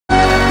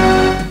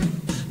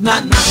Na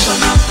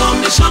National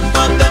Commission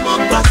for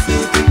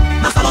Democracy.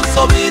 Na salon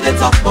so we dey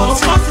talk about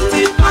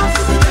positive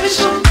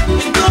participation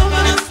in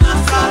governance. Na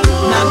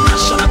salon. Na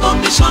National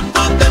Commission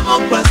for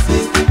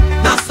Democracy.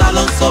 Na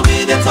salon so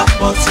we dey talk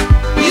about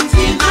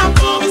within our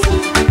province.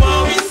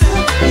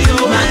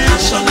 Na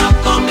National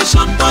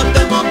Commission for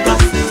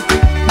Democracy.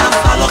 Na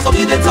salon so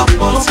we dey talk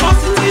about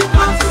positive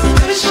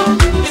participation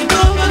in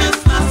governance.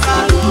 Na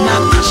salon. Na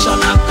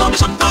National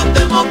Commission for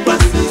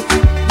Democracy.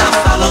 Na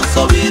salon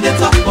so we dey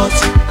talk about.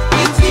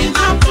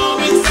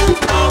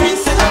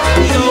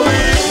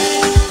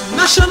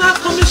 National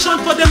Commission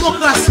for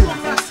Democracy,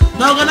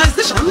 the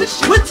organization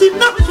waiting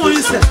up for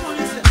itself.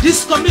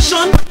 This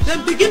commission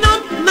then began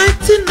in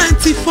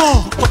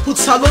 1994 to put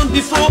salon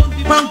before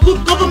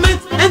good government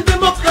and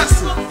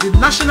democracy. The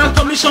National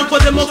Commission for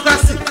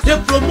Democracy,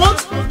 they promote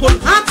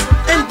heart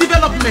and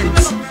development.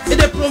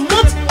 They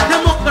promote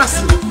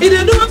democracy.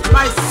 They do it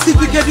by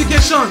civic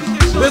education.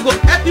 We go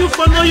help you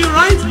for know your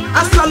rights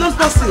as salon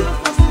person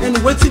and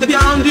waiting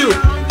behind you.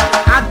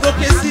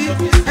 Advocacy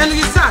and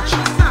research.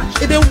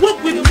 They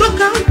work with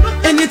local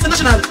and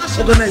international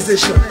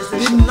organizations.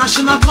 The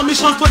National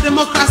Commission for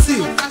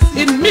Democracy,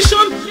 in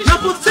mission, now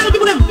to tell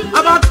people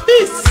about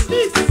peace.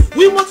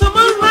 We want a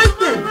man right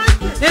them,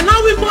 and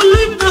now we will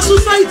live in a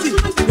society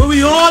where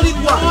we all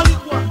equal.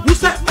 We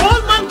say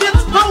all man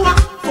gets power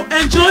to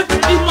enjoy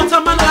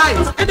immortal man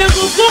rights, and then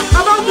go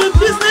about the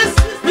business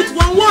with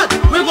one word.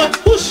 We go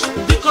push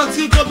the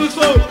country go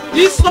before.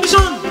 This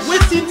commission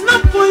waiting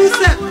not for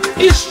itself.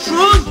 Is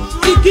strong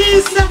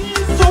against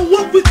for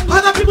work with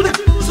other people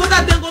so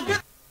that they go get.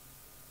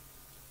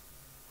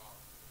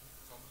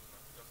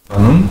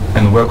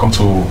 And welcome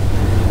to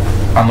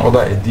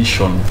another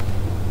edition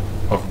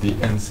of the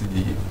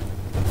NCD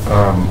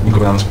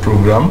governance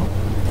program,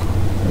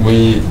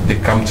 where they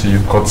come to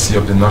you courtesy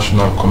of the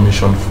National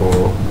Commission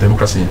for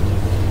Democracy.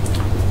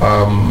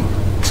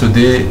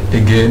 Today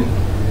again,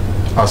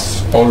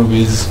 as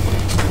always,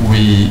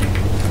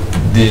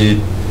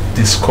 they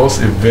discuss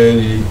a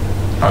very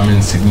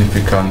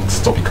significant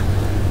topic.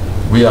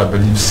 We, I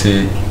believe,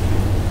 say,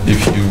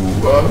 if you,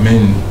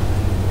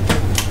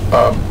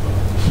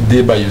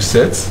 day by your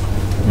set,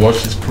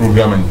 watch this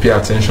program and pay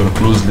attention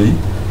closely,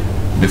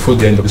 before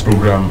the end of this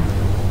program,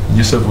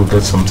 yourself will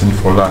get something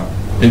for learn,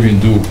 even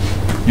though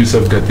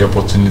yourself get the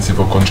opportunity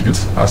for contribute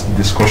as the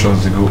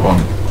discussions they go on.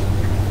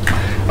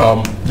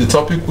 The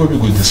topic where we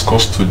will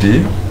discuss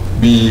today,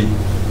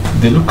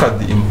 they look at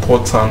the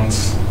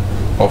importance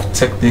of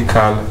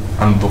technical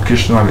and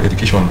vocational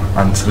education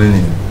and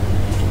training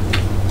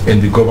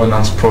in the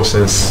governance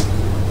process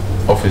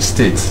of a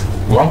state.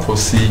 We want to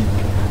see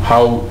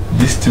how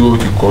this thing we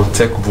call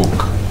tech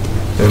voc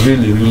is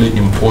really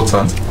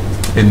important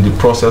in the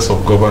process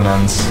of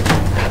governance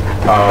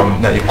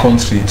in a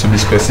country, to be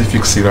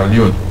specific, Sierra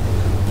Leone.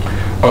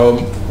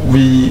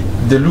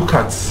 They look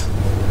at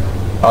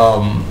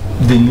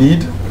the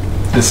need,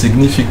 the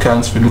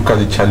significance, we look at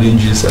the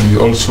challenges, and we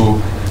also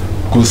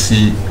go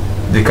see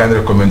the kind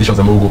of recommendations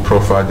that we will go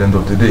profile at the end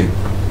of the day.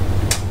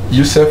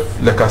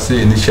 Yourself, like I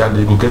say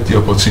initially, will get the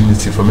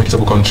opportunity for making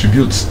people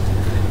contribute.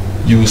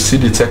 You will see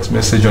the text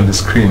message on the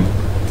screen.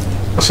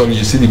 Sorry,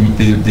 you see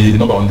the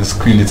number on the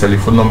screen, the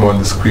telephone number on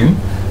the screen.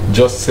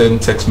 Just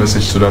send text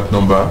message to that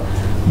number.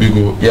 We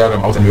go hear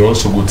them out, and we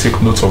also go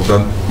take note of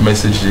that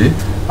message there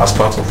as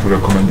part of the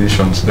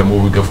recommendations, then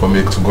what we get from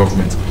make to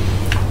government.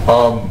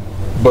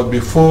 But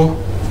before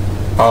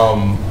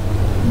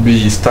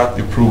we start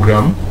the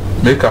program,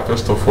 make I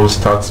first of all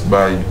start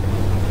by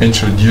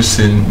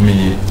introducing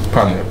me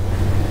panel.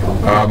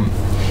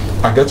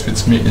 I get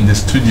with me in the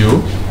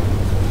studio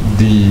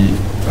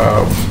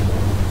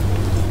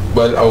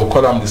well, I will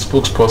call him the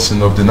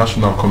spokesperson of the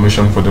National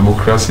Commission for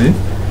Democracy,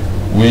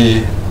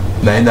 we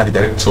Naina, the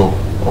director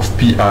of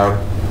PR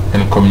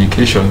and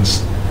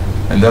communications,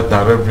 and that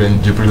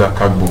Reverend Jibril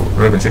Akagbo.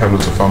 Reverend, say hello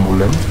to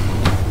Fambulem.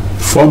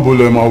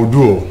 Fambulem, I will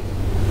do.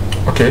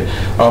 Okay,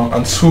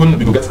 and soon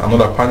we will get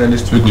another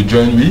panelist who will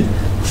join me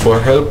for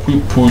help we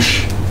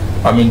push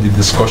the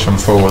discussion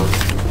forward.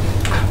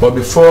 But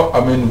before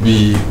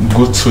we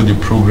go to the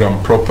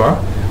program proper,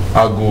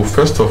 I go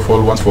first of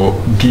all want to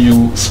give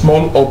you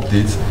small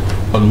update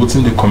on what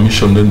in the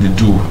commission then they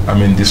do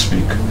this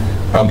week.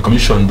 The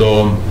commission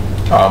done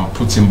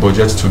putting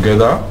budgets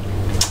together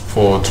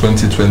for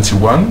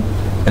 2021,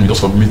 and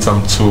just submit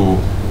them to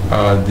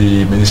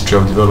the Ministry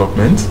of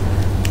Development.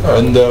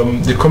 And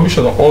the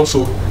commission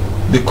also,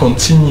 they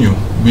continue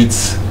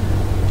with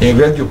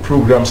radio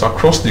programs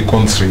across the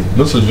country,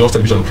 not just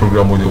television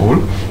program with the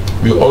whole.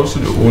 We also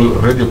do all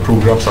radio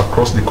programs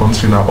across the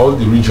country now, all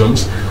the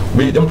regions.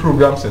 With them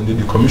programs, and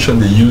the commission,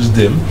 they use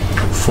them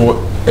for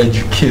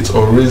educate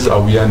or raise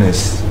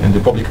awareness in the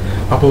public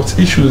about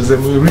issues that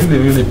were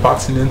really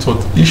pertinent, or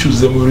issues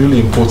that were really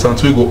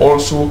important. We go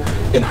also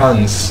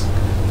enhance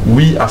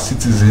we as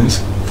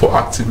citizens for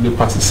actively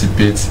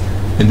participate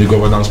in the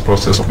governance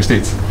process of the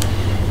state.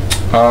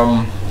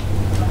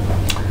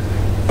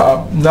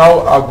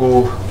 Now I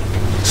go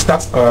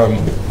start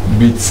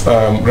with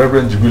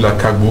Reverend Jibril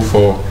Akagbo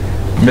for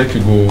make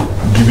you go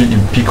give it in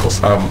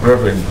picos.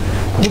 Reverend,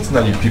 What's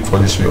that you pick for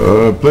this week?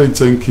 Plenty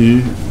thank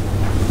you,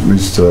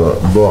 Mr.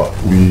 Bar,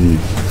 the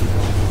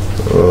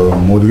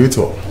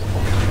moderator.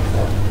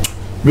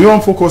 We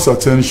want to focus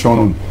attention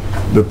on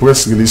the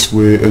press release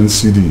where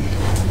Ncd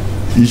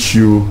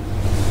issue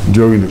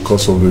during the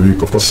course of the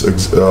week, of course,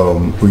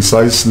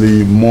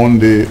 precisely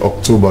Monday,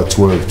 October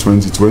 12,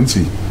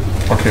 2020.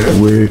 Okay.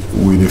 Where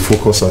we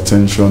focus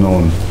attention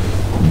on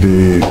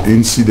the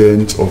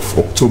incident of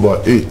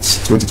October 8,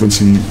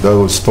 2020. That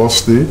was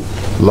Thursday.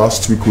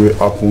 Last week we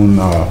happened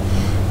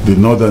the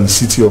northern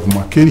city of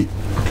McKinney.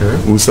 Okay.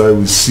 Which I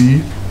will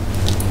see.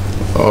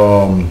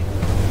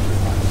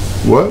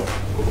 Well,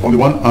 on the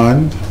one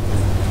hand,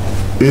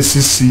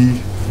 ACC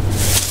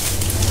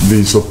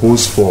being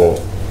supposed for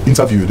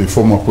interview the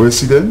former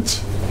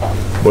president,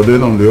 but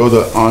then on the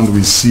other hand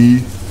we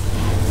see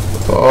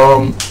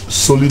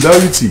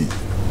solidarity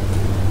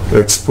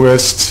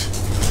expressed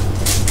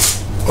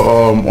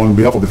on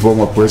behalf of the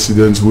former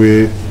president,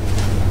 where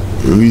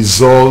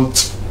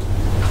result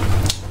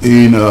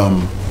in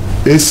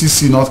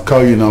ACC not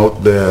carrying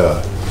out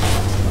their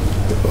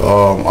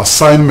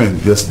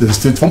assignment, the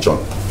state function.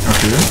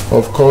 Okay.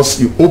 Of course,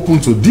 it open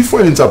to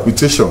different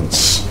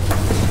interpretations,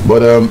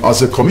 but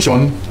as a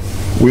commission,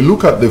 we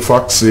look at the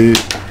fact, say,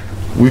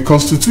 we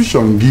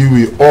constitution give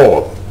we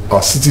all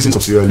as citizens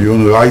of Sierra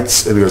Leone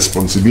rights and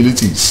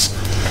responsibilities.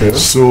 Okay.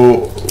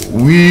 So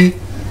we,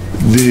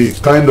 the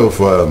kind of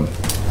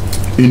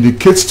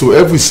indicates to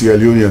every Sierra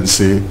Leonean,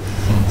 say,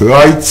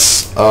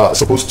 rights are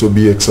supposed to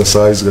be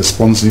exercised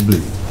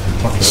responsibly.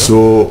 Okay.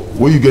 So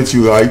when you get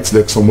your rights,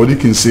 like somebody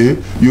can say,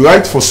 you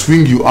right for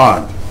swing you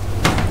earn,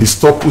 you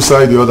stop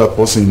beside the other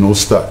person, no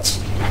start.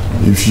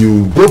 If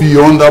you go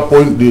beyond that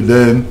point,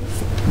 then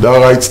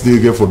that rights they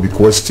get for the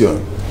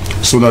question.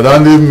 So now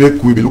then they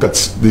make we look at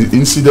the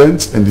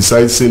incident and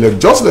decide, say, like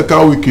just like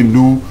how we can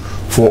do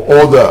for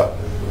other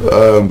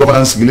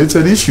governance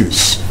related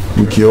issues,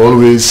 we can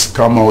always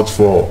come out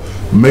for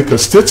make a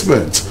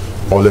statement,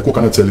 or like what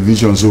kind of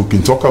television so we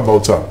can talk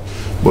about that.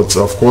 But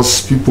of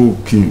course people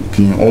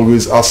can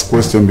always ask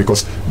questions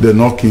because they're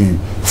not can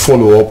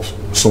follow up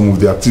some of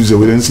the activities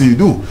we didn't see you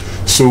do.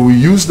 So we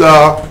use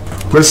that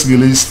press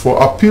release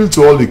for appeal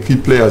to all the key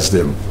players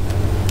them.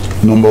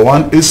 Number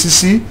one,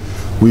 ACC,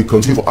 we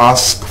continue to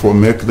ask for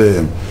make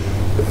them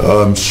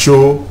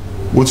show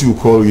what you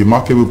call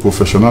remarkable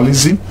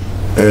professionalism,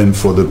 and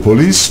for the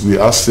police, we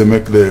ask them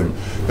make them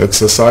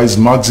exercise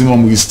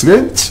maximum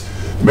restraint,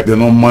 make them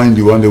not mind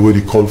the one the way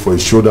they call for a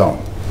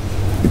showdown,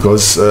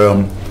 because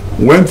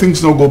when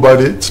things don't go bad,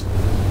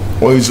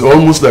 or it's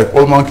almost like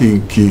all man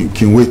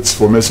can wait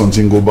for me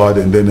something go bad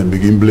and then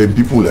begin blame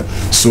people.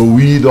 So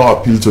we don't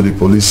appeal to the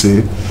police,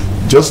 say,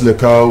 just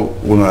like how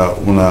when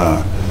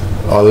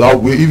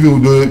allow,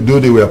 even though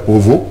they were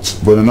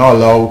provoked, but they not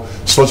allow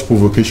such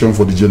provocation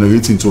for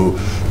degenerating to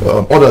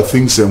other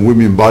things and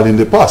women bad in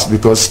the past,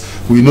 because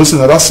we know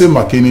that same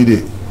McKinney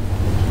day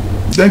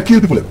then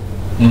kill people.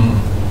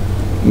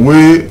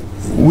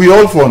 Mm-hmm. We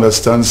all for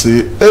understand,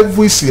 say,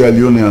 every Sierra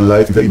Leonean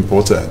life is very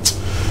important,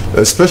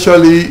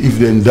 especially if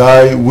they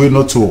die, we're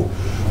not to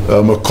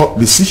a court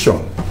decision,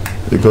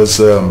 because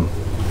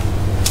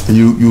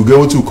you get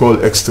what you call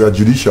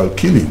extrajudicial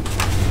killing,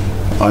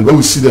 and when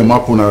we see them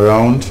happen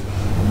around,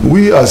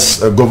 we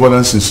as a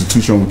governance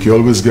institution, we can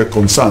always get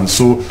concerned.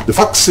 So the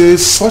fact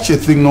says such a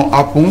thing not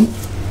happen,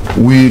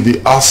 we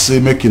the ask say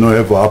make it not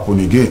ever happen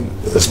again,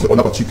 on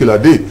a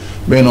particular day,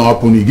 may not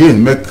happen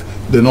again, make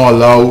they not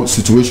allow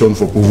situation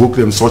for provoke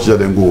them such that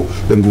then go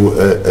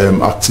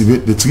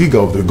activate the trigger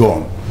of the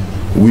gun.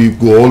 We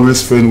go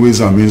always find ways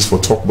and means for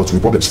talk, but we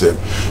problems them.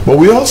 But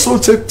we also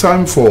take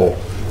time for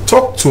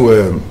talk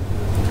to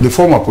the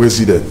former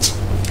president.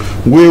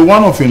 We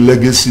one of his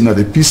legacy in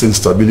the peace and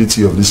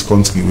stability of this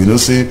country. We know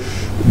say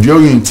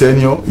during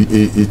tenure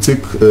he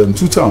take 2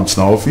 terms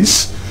in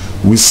office.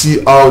 We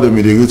see how they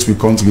moderate the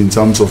country in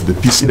terms of the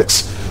peace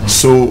index.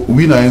 So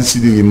we na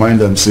Ncd remind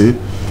them, say,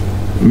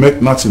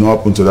 make nothing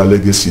happen to that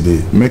legacy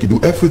day. Make it do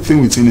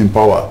everything within in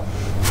power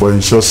for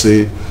ensure,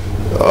 say,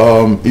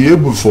 he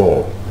able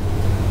for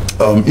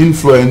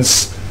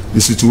influence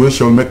the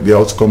situation, make the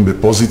outcome be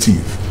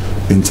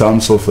positive in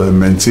terms of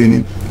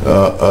maintaining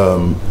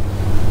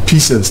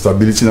peace and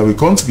stability in our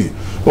country.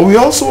 But we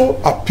also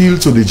appeal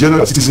to the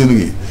general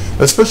citizenry,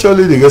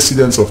 especially the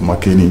residents of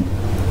McKinney,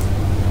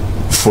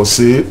 for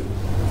say,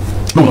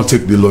 not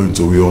take the law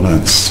into our own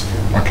hands.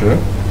 Okay.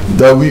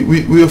 That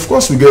we of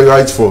course we get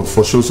rights for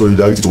show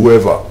solidarity to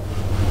whoever.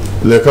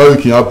 Like how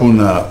it can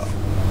happen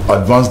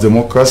advanced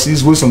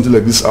democracies, where something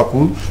like this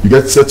happen, you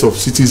get set of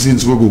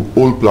citizens who go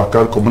hold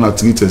placard, come on a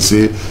tweet and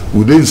say,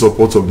 we they in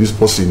support of this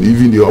person,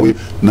 even the way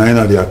 9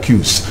 are the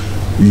accused.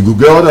 You go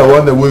get other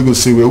one that we go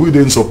say, well, we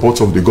in support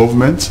of the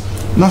government.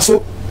 Now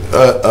so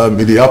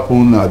it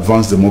happen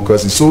advanced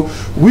democracy. So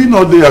we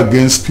not there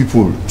against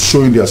people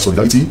showing their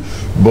solidarity,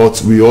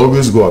 but we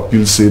always go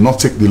appeal, say, not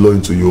take the law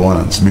into your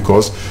hands,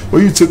 because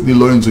when you take the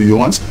law into your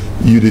hands,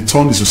 you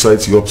turn the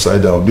society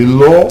upside down. The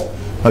law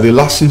are the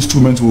last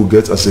instrument we will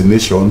get as a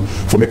nation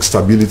for make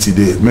stability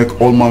there,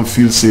 make all man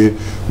feel, say,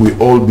 we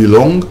all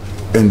belong,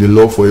 and the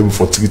law for able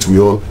for treat we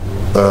all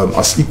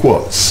as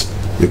equals,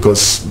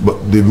 because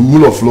the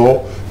rule of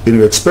law, in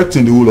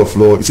respecting the rule of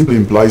law, it simply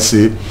implies,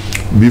 say,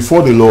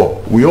 before the law,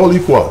 we all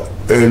equal,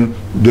 and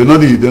they're not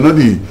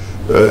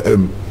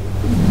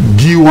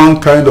give one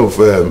kind of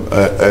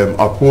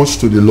approach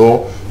to the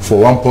law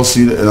for one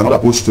person and another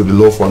approach to the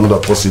law for another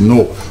person.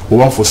 No, we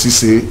want for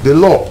say the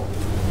law,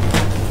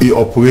 it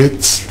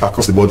operates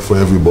across the board for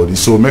everybody.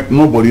 So make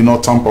nobody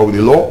not tamper with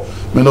the law,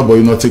 make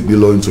nobody not take the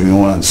law into your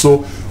own hands.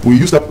 So we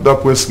use that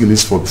press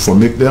release for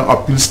make them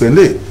appeal stand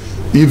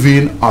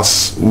even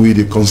as we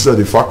consider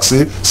the fact,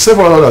 say,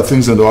 several other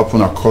things that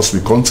happen across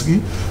the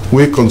country,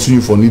 we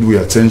continue for need we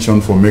attention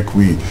for make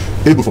we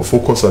able for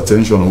focus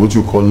attention on what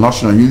you call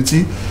national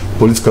unity,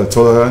 political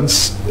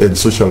tolerance, and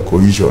social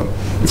cohesion.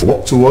 If we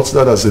work towards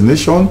that as a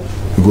nation,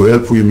 it will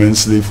help you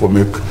immensely for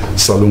make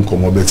Salone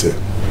come out better.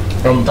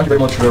 Thank you very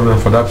much,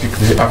 Reverend, for that pick.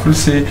 I feel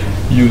say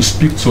you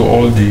speak to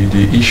all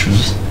the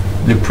issues,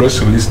 the press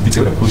release,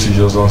 detailed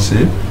procedures, and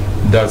say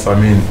that, I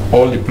mean,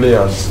 all the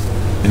players,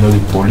 you know, the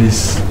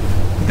police,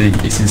 the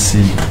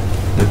ACC,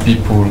 the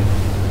people,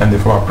 and the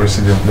former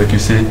president, like you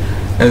say,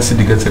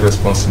 Ncd gets a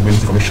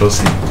responsibility for make sure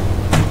say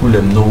people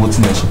them know what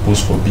they're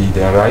supposed to be,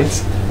 their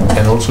rights,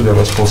 and also their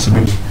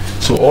responsibility.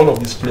 So all of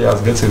these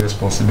players get a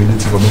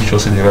responsibility for make sure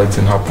say the right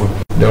thing happen.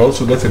 They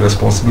also get a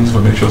responsibility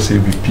for make sure say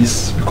we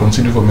peace, we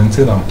continue to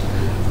maintain them,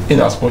 in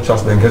as much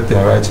as they get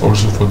their rights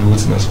also for do what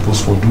they're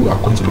supposed to do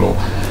according to law.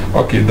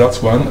 Okay,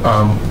 that's one.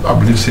 I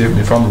believe say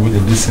the family with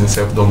the listen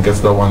self don't get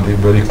that one day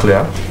very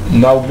clear.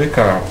 Now make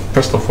a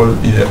first of all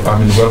I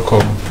mean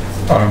welcome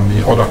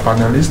the other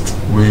panelists.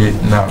 We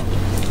now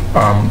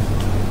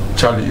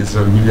Charlie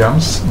Israel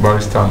Williams,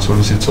 barrister and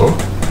solicitor.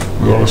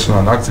 We're also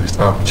an activist.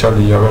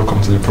 Charlie, you're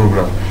welcome to the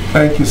program.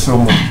 Thank you so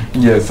much.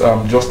 Yes,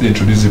 just to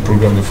introduce the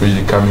program before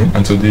you come in,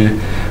 and today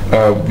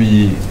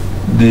we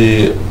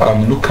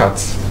look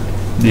at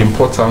the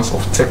importance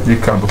of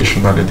technical and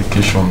vocational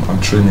education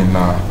and training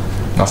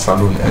in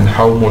Salone, and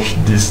how much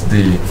this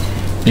the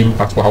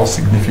impact or how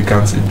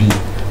significant it be,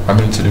 I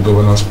mean, to the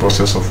governance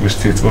process of the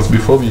state. But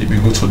before we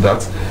go to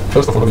that,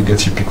 first of all, we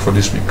get you pick for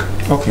this week.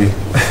 Okay,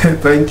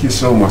 thank you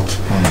so much.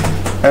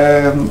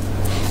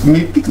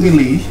 Me pick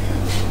really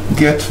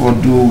get to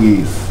do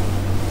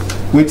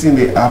with waiting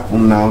they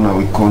happen now in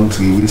our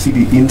country. We see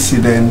the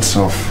incidents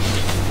of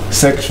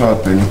sexual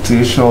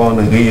penetration,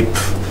 rape.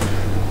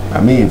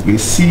 I mean, we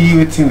see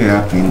waiting they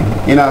happen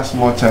in as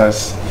much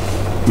as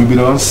we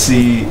don't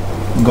see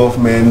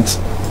government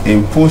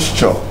in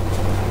posture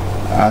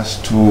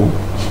as to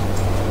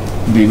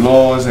the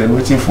laws and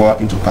waiting for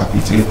into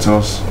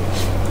perpetrators.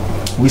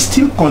 We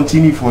still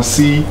continue to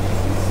see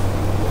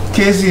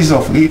cases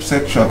of rape,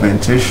 sexual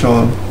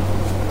penetration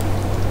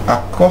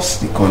across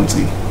the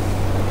country.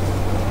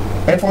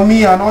 And for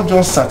me, I'm not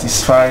just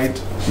satisfied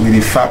with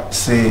the fact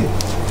say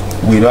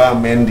we don't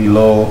amend the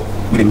law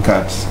with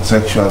regards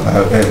sexual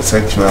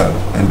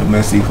and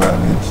domestic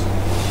violence.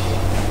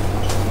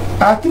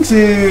 I think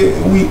say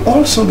we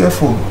also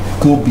therefore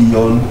go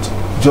beyond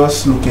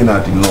just looking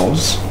at the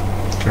laws,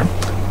 okay,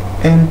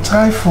 and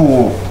try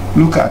to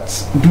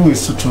do a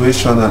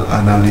situational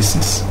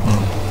analysis.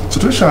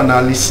 Situational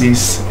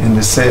analysis in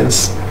the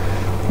sense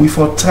we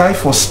try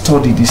to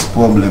study this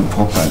problem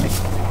properly,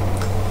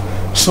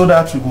 so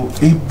that we will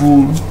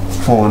able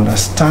to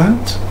understand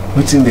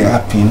what they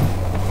happen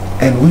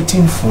and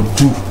waiting for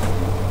do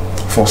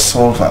for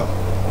solver.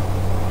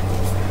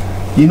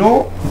 You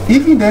know,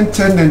 even then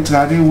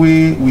the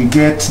way we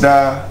get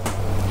the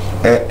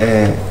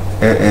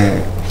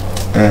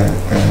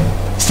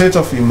state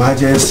of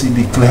emergency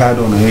declared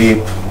on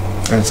rape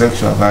and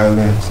sexual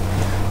violence,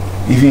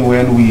 even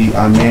when we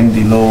amend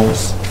the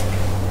laws,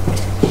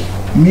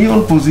 my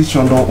own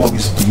position don't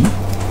always be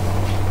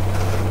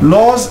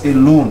laws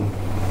alone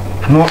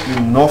not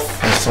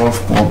enough to solve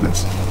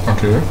problems.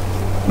 Okay.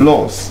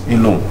 Laws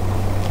alone.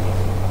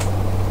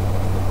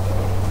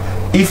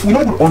 If we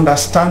don't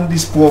understand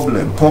this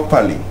problem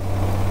properly,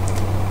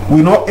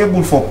 we're not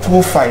able for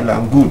profile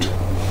and good.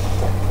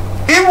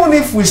 Even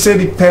if we say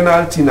the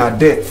penalty na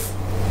death,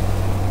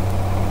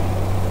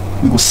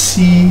 we will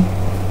see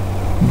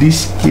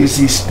these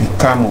cases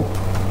become up.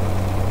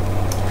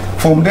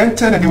 From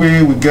then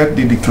anyway, we get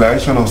the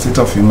declaration of state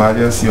of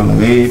emergency on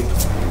rape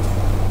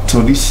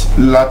to this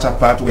latter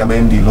part we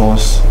amend the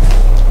laws.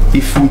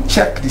 If we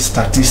check the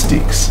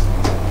statistics,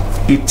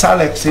 it's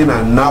like saying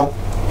and now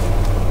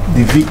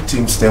the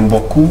victims them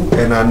boku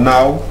and are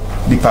now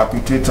the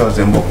perpetrators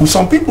them boku.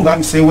 Some people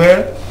can say,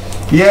 well,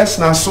 yes,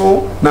 now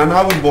so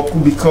now we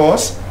boku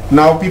because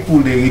now people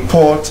they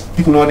report,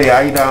 people know they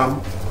hide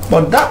them,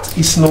 but that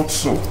is not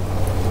so.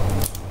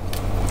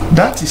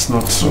 That is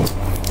not so.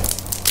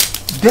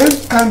 Then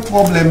kind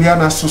problem here,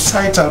 a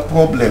societal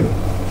problem.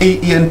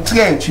 It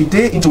entrench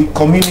into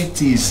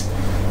communities,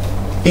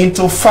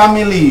 into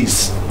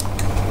families,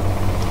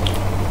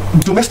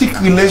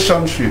 domestic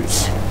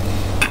relationships.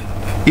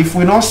 If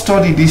we not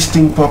study this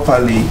thing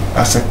properly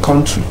as a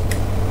country,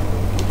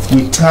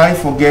 we try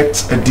to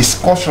get a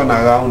discussion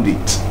around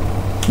it.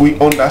 We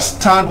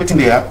understand what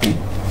they happen.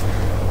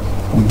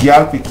 We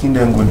girl picking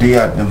them go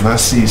there at the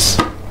masses.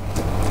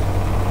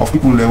 of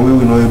people the way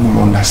we not able to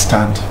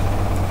understand.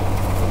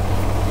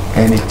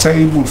 And it's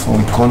terrible for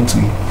the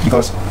country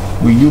because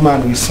we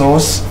human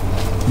resource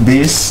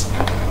base.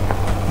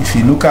 If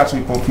you look at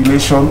the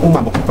population,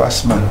 woman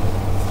pass man.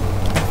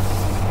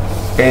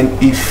 And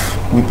if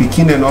we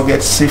begin and not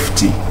get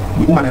safety,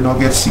 we woman and not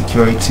get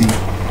security,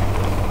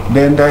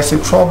 then there is a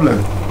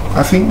problem.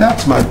 I think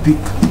that's my pick.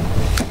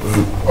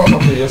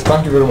 Okay, yes,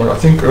 thank you very much. I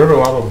think on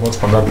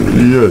that.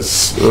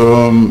 Yes,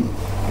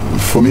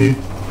 for me,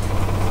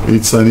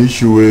 it's an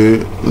issue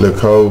where, like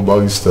how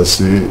barrister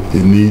say,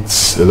 it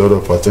needs a lot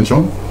of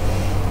attention.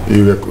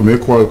 You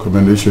make one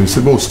recommendation, it's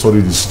about study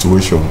the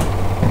situation.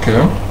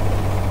 Okay.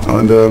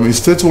 And it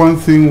states one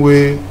thing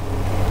where,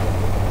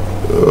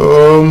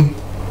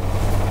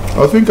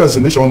 I think as a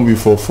nation we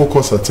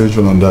focus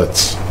attention on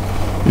that.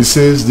 It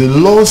says the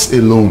laws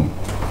alone,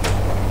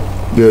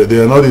 they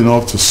are not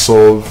enough to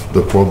solve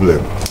the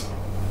problem,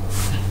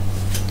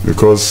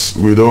 because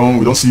we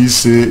don't see,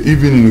 say,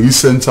 even in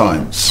recent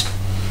times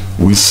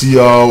we see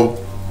how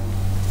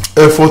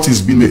effort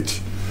is being made,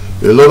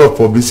 a lot of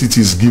publicity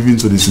is given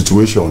to the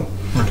situation,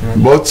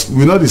 but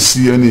we not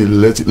see any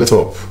let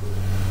up.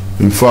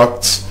 In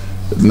fact,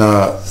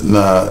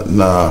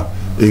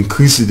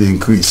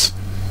 increase.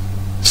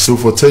 So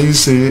for tell you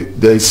say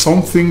there is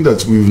something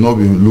that we've not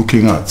been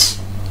looking at,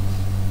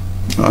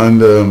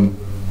 and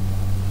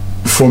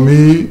for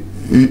me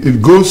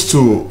it goes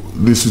to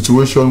the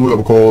situation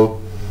we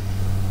call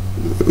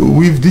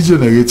we've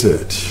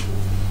degenerated.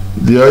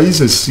 There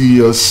is a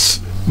serious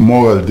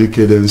moral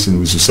decadence in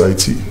the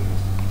society,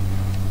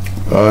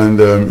 and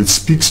it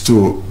speaks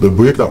to the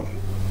breakdown,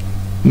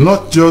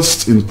 not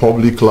just in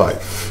public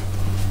life,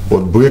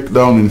 but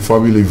breakdown in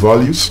family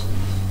values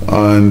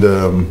and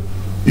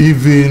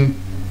even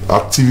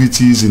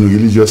activities in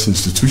religious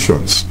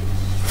institutions.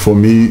 For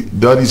me,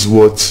 that is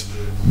what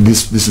the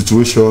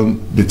situation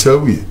they tell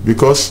me,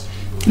 because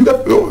you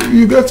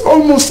get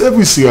almost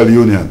every Sierra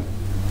Leonean,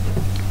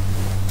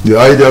 they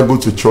either go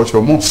to church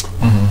or mosque.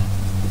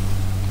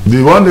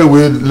 The one that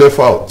we left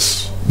out,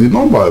 the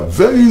number are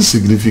very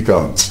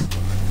insignificant,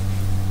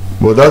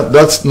 but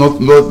that's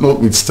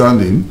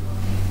notwithstanding,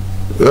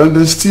 and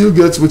they still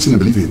get what they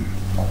believe in.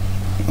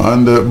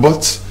 And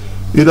but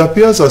it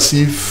appears as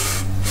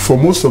if for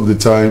most of the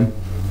time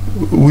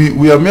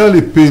we are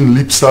merely paying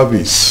lip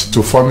service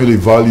to family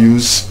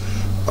values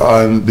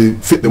and the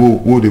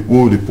what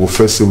they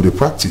profess, what they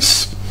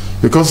practice,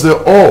 because they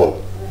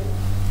all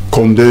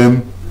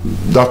condemn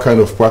that kind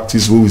of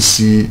practice where we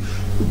see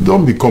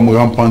don't become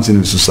rampant in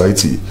the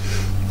society.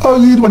 I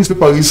read one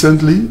newspaper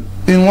recently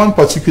in one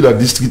particular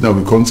district in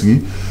our country,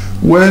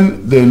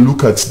 when they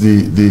look at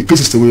the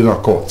cases the way in our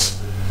court,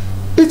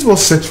 it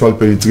was sexual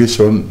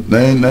penetration,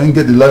 and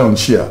get the lion's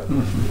share.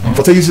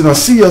 But you see, I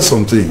see here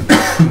something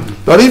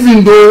that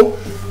even though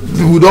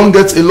we don't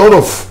get a lot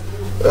of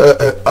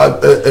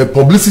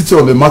publicity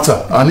on the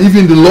matter, and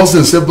even the laws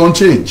themselves don't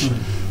change,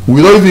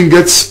 we don't even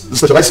get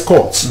specialized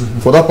courts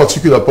for that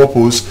particular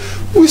purpose,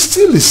 we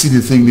still see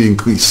the thing they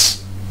increase.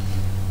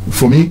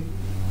 For me,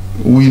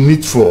 we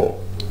need to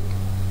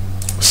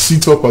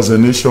sit up as a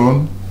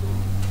nation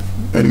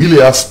and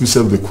really ask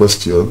yourself the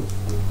question,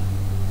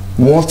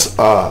 what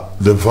are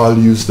the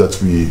values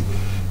that we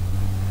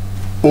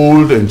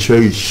hold and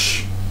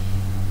cherish?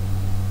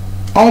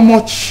 How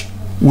much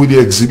will they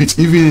exhibit,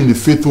 even in the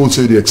faith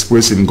also they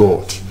express in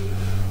God,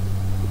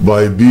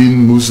 by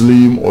being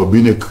Muslim or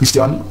being a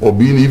Christian or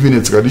being even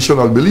a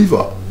traditional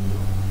believer?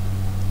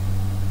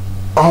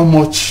 How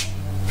much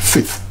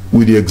faith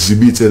will they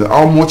exhibit, and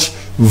how much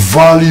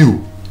value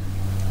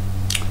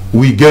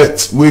we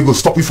get, we go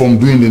stop you from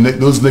doing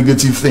those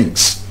negative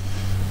things?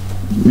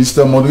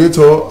 Mr.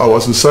 Moderator, our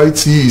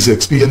society is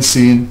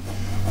experiencing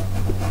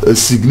a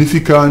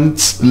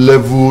significant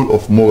level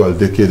of moral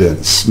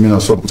decadence.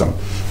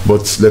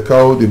 But like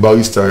how the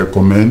barrister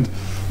recommend,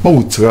 we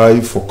will try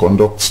for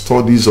conduct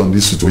studies on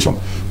this situation.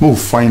 We will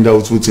find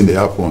out what's in the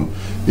happen.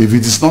 If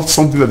it is not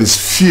something that is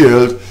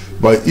feared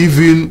by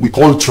even the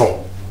culture,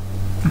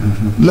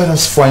 let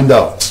us find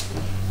out.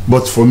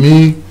 But for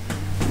me,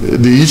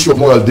 the issue of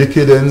moral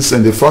decadence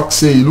and the fact,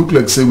 say, it look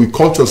like, say, we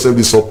culture self,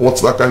 they support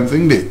that kind of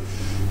thing there.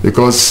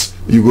 Because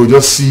you go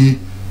just see,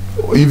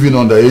 even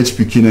underage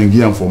picking and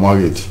gear for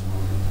marriage.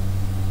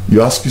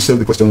 You ask yourself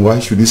the question, why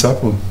should this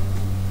happen?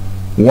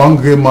 One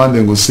great man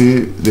then go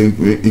say,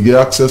 he get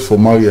access for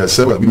marriage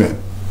several women.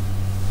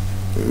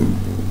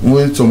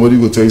 When somebody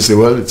go tell you, say,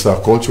 well, it's a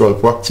cultural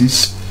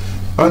practice.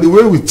 And the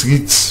way we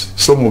treat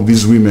some of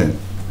these women,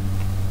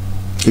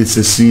 it's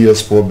a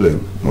serious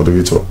problem,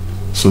 moderator.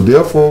 So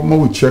therefore,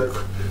 more we check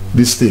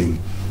this thing,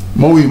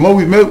 more we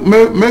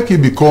make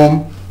it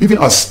become, even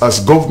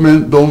as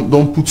government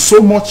don't put so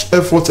much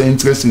effort and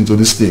interest into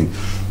this thing,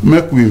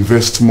 make we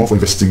invest more to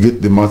investigate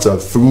the matter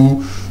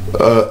through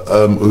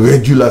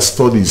regular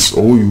studies,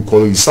 or what you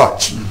call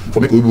research, for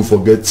make people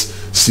forget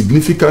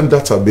significant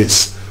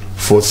database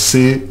for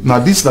say, now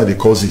these are the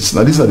causes,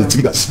 now these are the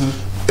triggers,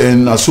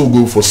 and so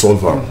go for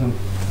solver.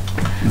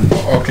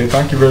 Okay,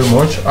 thank you very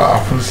much. I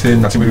have to say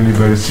nothing really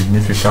very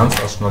significant,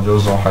 as not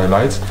just on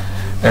highlights.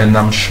 and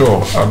I'm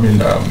sure,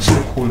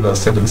 stakeholders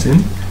said the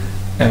thing,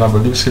 and I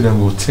believe them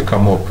will take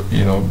them up,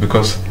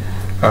 because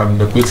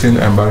the quitting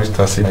and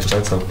barrister say it's a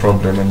societal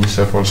problem, and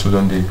yourself also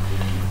don't they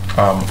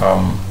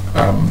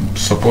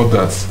support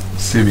that.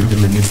 Say we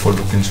really need for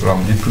looking into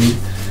them deeply,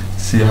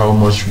 see how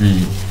much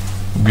we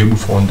be able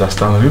to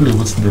understand really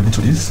what's the need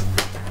to this,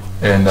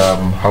 and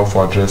how to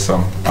address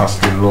them as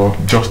the law,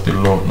 just the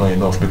law, not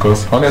enough.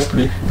 Because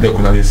honestly, like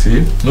they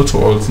say, not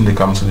all things they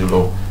come to the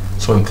law.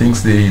 Some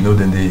things they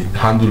then they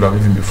handle them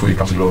even before it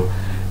comes to law.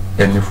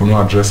 And if we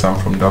don't address them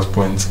from that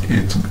point,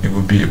 it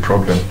will be a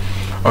problem.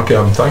 Okay,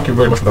 thank you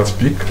very much for that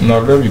speak. Now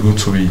let me go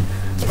to the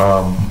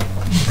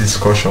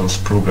discussions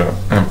program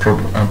and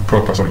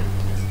proper. Sorry,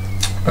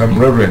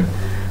 Reverend,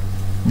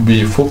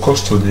 we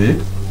focus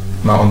today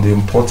now on the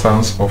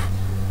importance of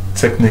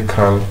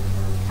technical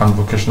and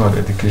vocational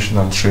education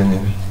and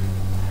training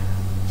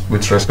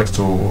with respect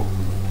to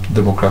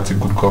democratic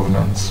good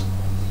governance.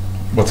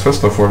 But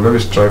first of all, let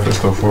us try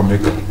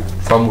make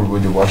family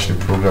when they watch the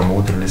program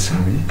or they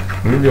listen, we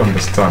really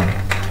understand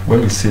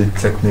when we say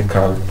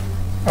technical,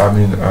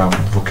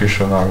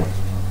 vocational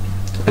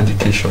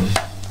education,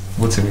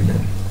 what do we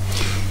mean?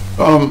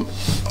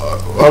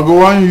 I'll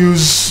go and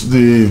use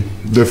the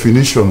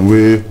definition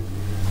where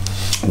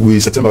we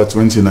September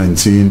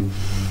 2019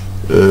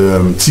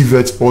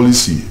 TVET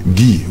policy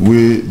GI,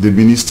 where the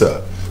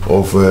Minister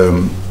of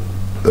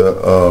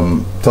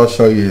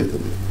tertiary,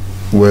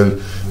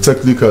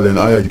 technical and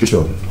higher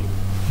education,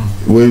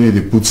 where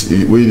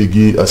they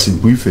give as in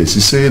preface,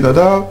 he say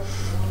that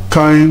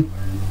kind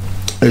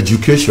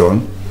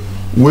education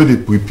where they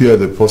prepare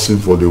the person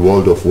for the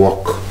world of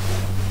work.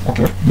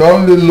 Okay. Not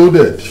only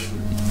loaded,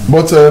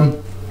 but I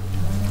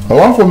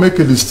want to make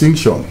a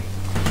distinction,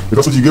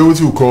 because you get what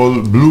you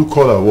call blue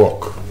collar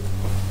work,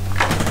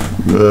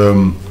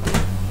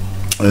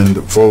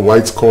 and for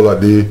white collar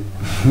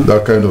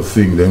that kind of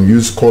thing. Then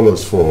use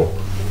colors for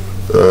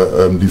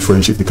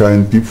differentiate the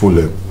kind of people.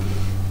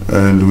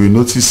 And we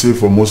notice, say,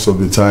 for most of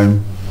the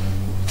time,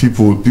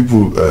 people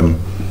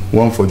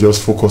want for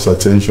just focus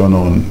attention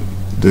on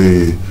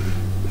the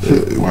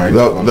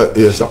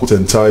that put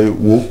entire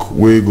work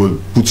where you go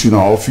put you in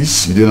an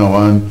office, you didn't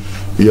want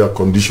air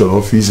conditioned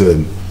office,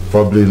 and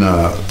probably in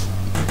a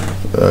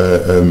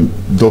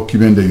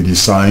document that you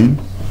design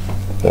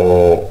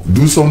or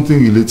do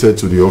something related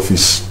to the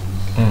office.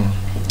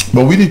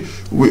 But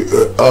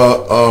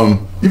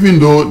even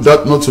though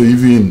that not so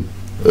even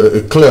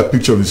a clear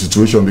picture of the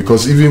situation,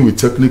 because even with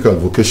technical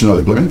vocational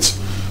employment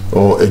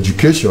or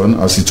education,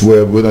 as it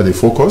were, whether they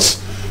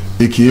focus,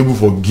 it can able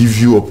for give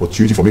you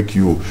opportunity for make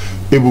you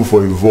able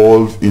for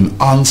evolve in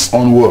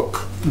hands-on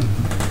work.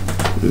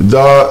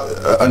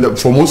 And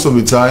for most of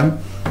the time,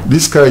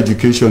 this kind of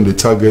education, they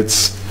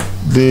targets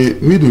the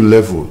middle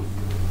level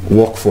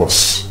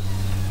workforce.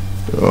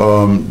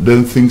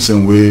 Then things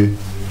in way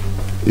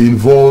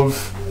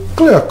involve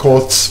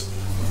clear-cut,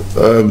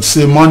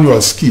 say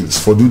manual skills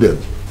for do them.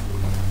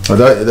 Now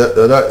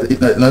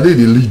they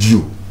lead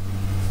you.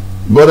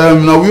 But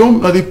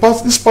now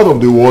this part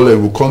of the world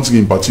and the country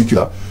in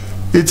particular,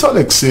 it's all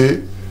like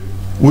say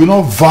we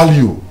don't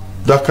value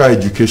that kind of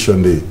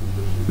education there,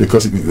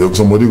 because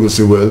somebody will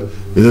say, well,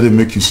 it doesn't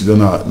make you sit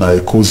down in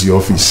a cozy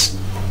office.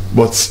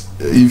 But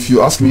if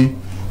you ask me,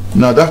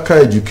 now that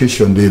kind of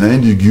education there,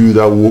 and you give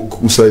that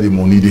work outside the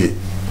money there.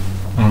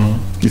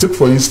 You take,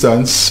 for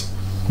instance,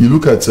 you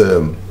look at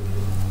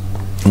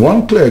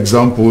one clear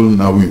example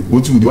now.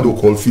 What we want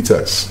to call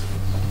fitters,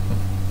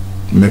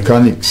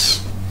 mechanics.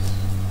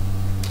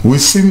 We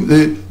see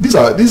these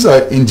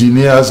are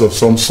engineers of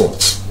some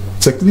sort,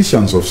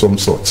 technicians of some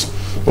sort,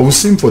 but we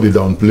seem for the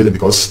downplay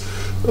because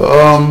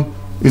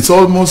it's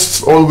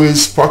almost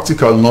always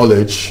practical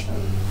knowledge.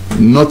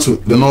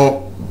 They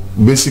not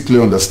basically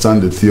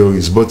understand the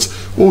theories. But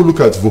when we look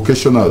at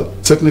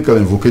technical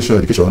and vocational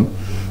education,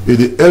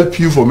 it help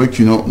you for make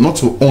not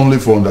to only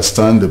for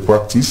understand the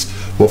practice,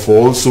 but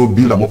for also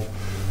build them up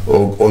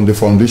on the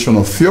foundation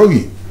of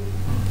theory,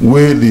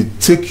 where they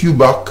take you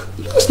back,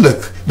 just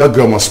like that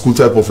grammar school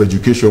type of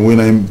education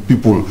when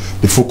people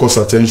they focus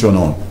attention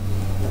on.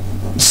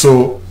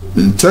 So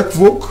in tech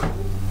voc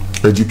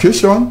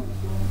education,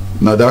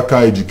 now that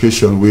kind of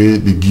education where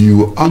they give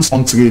you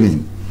hands-on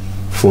training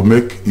for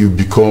make you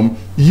become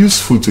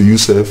useful to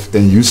yourself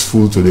and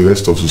useful to the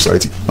rest of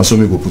society. And so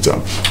we go put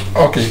them.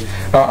 Okay,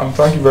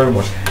 thank you very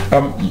much.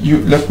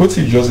 Like what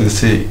you just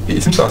say,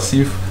 it seems as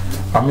if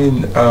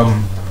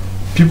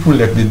people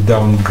like they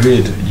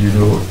downgrade,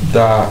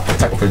 that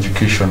type of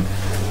education.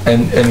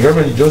 And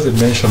Reverend, you just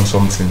mentioned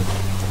something.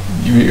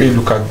 You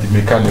look at the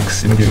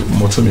mechanics, the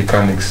motor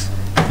mechanics.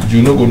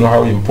 You not gonna know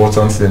how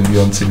important then be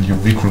until your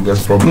vehicle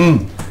gets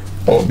problem.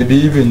 Or maybe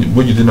even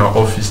when you're in our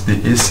office, the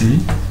AC,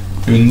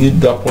 you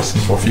need that person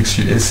for fix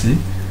your AC.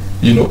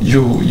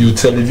 You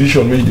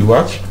television when you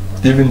watch,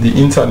 even the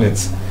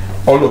internet,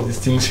 all of these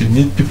things you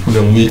need people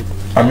and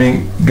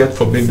get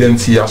for make them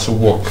see also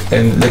work.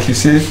 And like you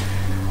say,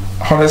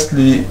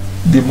 honestly,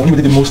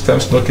 the most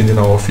times not in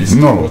our office.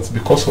 No. But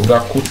because of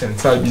that coat and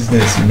tie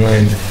business,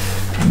 and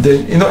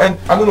then you know, and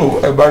I don't know,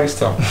 a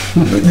barrister.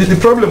 the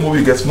problem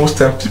we get most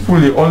times, people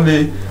they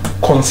only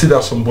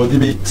consider somebody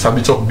be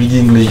sabi talk big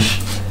English,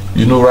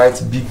 you know,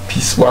 write big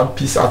piece, one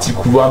piece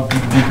article, one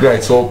big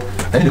write up,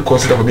 and they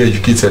consider to be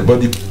educated.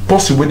 But the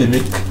possible way they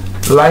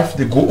make life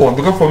they go on.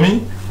 Because for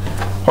me,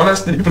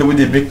 honestly, the people the way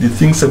they make the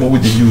things, the way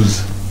they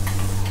use,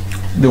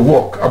 the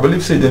work, I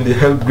believe say then they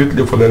help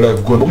greatly for their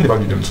life go on. Nobody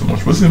value them so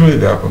much. What's the way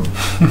they happen?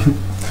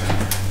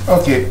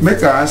 Okay,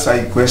 make I answer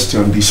a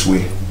question this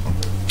way.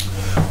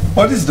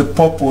 What is the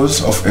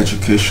purpose of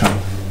education?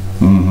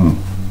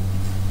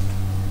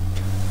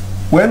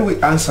 When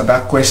we answer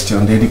that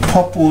question, the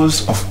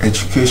purpose of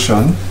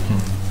education,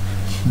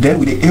 then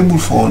we are able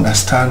to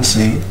understand,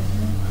 say,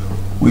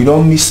 we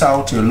don't miss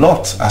out a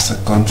lot as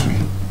a country.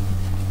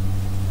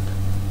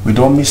 We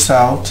don't miss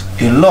out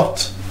a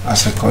lot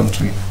as a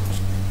country.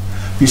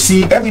 You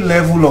see, every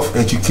level of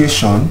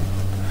education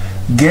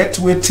get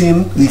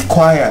waiting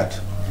required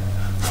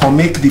for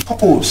make the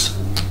purpose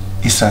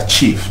is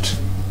achieved.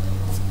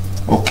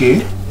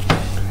 Okay?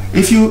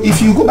 If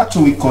you go back to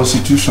the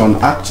Constitution,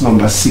 Act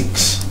number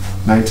 6,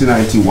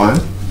 1991,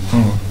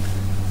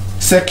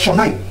 Section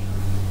 9,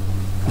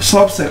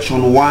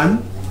 subsection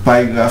 1,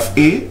 paragraph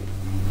A,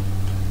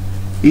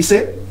 it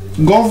said,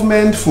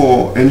 government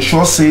for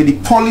ensure say the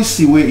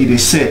policy where it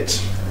is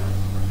set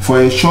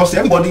for ensure say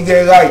everybody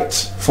get right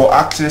for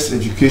access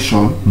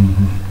education.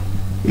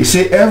 It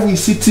say every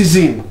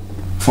citizen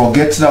for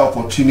get the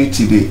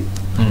opportunity there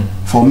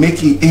for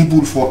making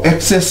able for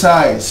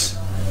exercise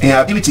in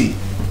ability,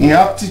 in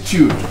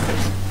aptitude,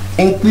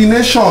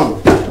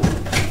 inclination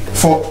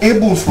for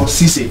able for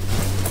CC.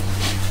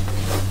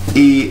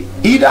 He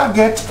either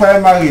get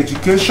primary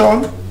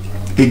education,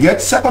 he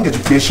get secondary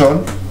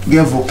education,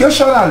 get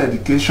vocational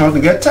education,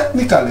 get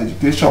technical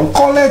education,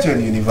 college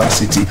and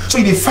university. So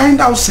they find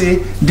out say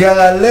there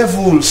are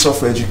levels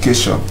of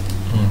education.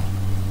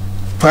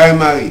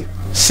 Primary,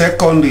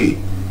 secondary,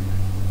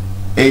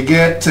 they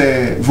get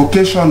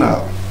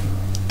vocational,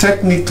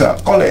 technical,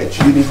 college,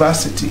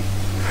 university.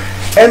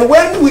 And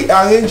when we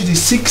arrange the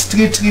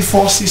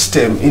 6334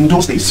 system in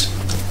those days,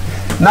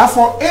 now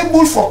for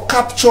able for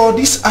capture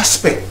this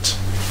aspect.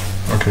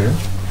 Okay.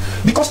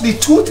 Because the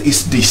truth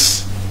is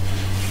this.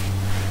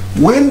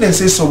 When they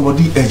say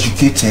somebody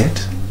educated,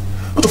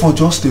 not for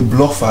just a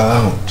bluff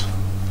around.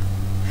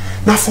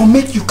 Now for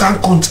make you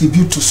can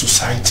contribute to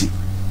society.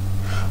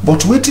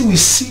 But what we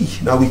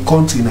see now we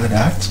country now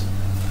that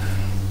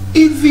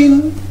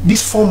even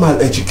this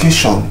formal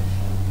education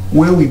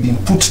where we've been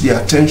put the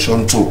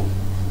attention to,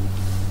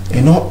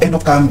 you know, end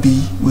up can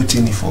be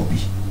waiting for be.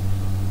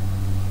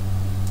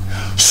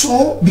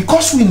 So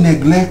because we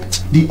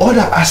neglect the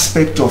other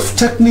aspect of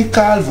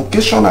technical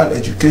vocational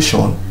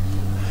education,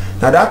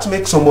 now that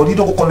makes somebody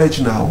don't go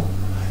college now,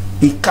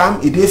 he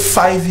come, he did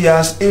 5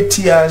 years, 8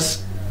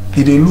 years,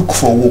 he dey look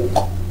for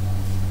work.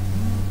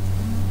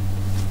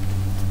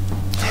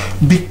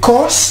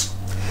 Because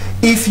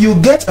if you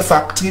get a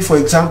factory, for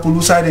example,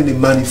 outside in the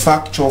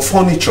manufacture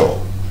furniture,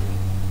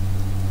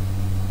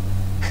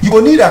 you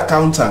will need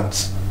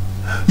accountants.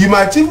 You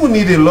might even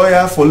need a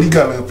lawyer for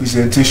legal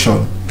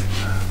representation.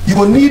 You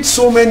will need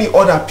so many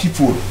other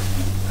people.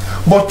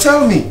 But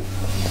tell me,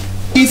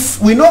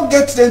 if we not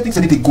get them things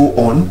that they go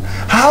on,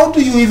 how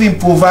do you even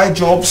provide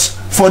jobs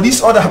for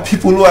these other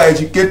people who are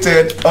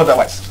educated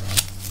otherwise?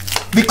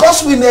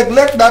 Because we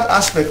neglect that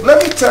aspect.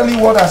 Let me tell you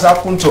what has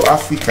happened to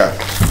Africa.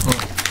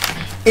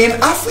 In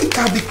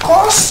Africa,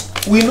 because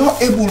we're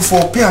not able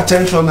to pay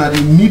attention at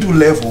the middle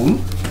level,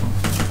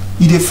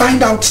 they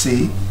find out,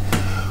 say,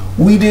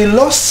 they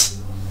lost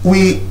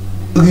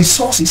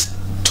resources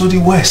to the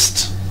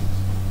West.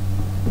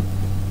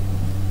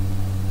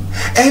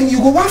 And you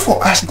go on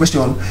for ask the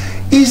question,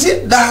 is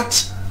it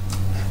that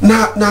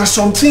now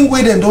something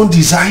where they don't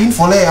design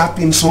for let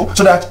happen so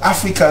that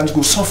Africans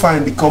go suffer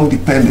and become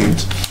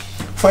dependent?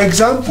 For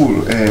example,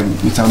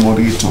 with a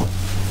moderator,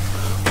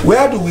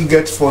 where do we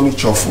get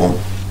furniture from?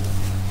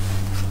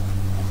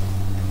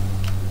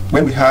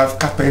 When we have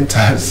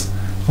carpenters,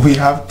 we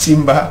have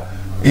timber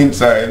in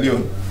Sierra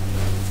Leone.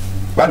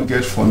 Where do we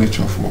get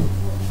furniture from?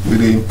 We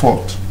dey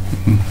import.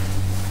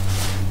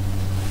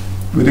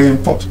 We dey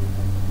import.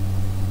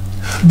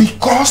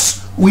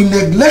 Because we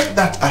neglect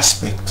that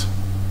aspect.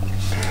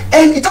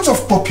 And in terms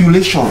of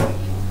population,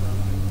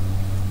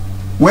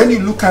 when you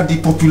look at the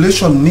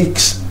population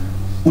mix,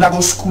 would I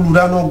go school, would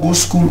I not go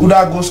school, would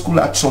I go school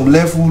at some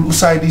level, who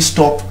side this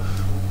stop?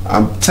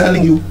 I'm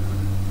telling you,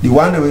 the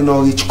one that will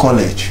not reach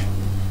college,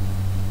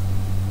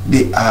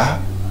 they are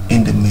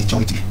in the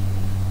majority.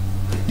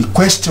 The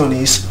question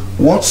is,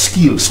 what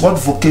skills, what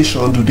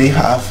vocation do they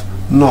have?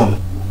 None.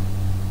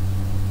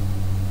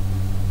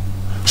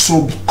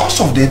 So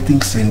because of the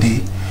things and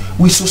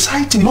we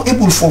society we're not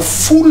able to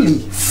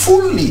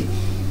fully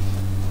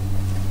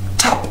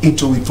tap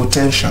into the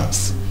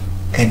potentials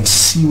and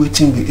see what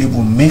thing we able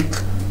to make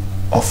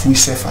of we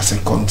self as a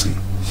country.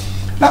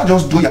 Now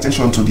just draw your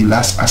attention to the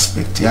last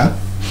aspect, yeah?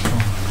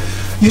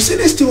 You see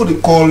this thing what they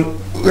call,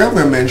 where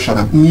we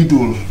mentioned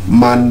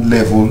middleman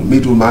level,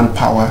 middleman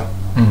power.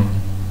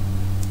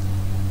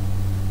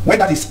 when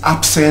that is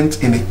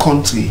absent in a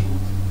country,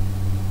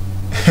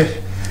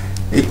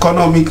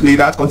 economically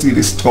that country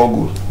is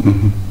struggle.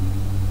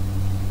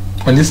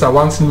 And this is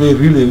one thing we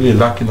really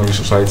lacking in our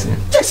society.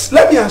 Yes,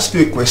 let me ask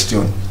you a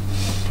question.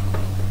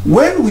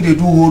 When we do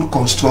road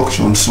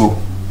construction, so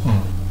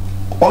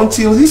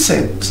until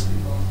recent,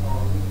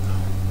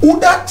 who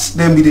that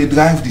then be they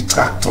drive the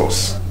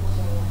tractors?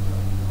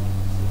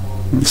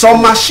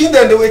 Some machine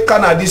that they will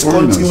can this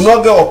country will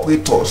not get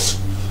operators.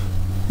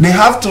 They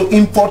have to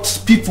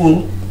import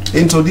people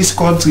into this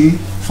country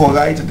for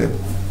ride them.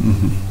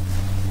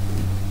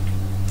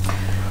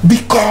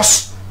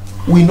 Because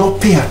we not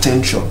pay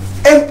attention.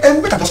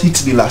 And we can just hit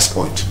the last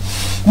point.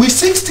 With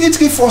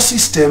 6334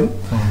 system,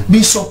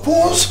 be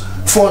supposed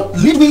for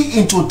lead me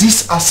into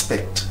this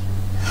aspect.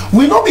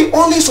 We not be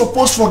only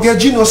supposed to get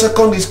junior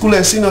secondary school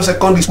and senior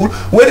secondary school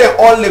where they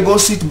all they go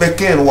sit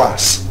back and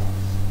was.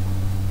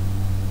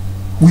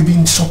 We've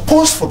been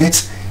supposed to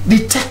forget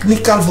the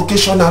technical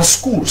vocational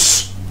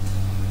schools.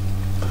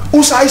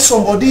 Who say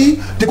somebody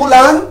they go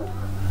learn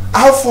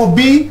how for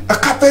be a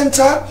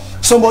carpenter,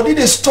 somebody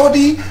they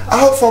study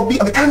how for be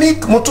a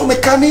mechanic, motor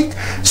mechanic,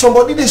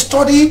 somebody they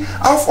study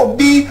how for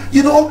be,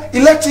 you know,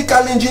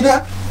 electrical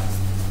engineer.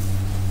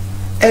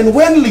 And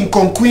when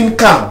Lincoln Queen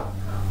come,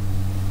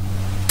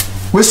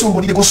 where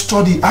somebody they go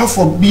study how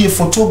for be a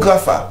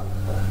photographer.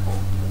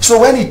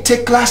 So when he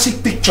take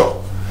classic picture,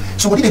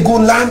 somebody they go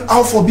learn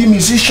how for be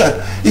musician.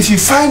 If you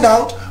find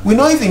out, we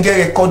don't even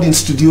get recording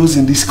studios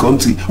in this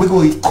country. We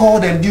go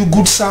record and do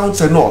good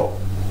sounds and all.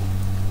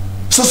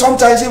 So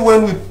sometimes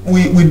when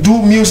we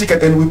do music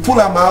and we pull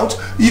them out,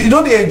 you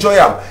know they enjoy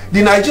them.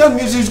 The Nigerian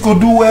music could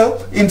do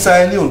well in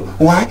Sierra Leone.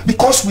 Why?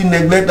 Because we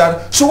neglect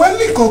that. So when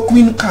Lincoln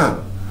Queen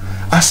come,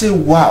 I say,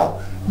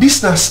 wow, this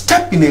is a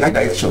step in the right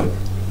direction.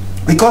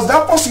 Because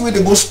that person when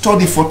they go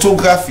study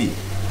photography,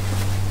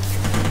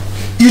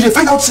 you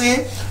find out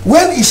say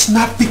when he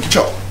snap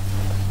picture,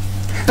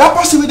 that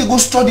person when they go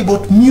study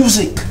about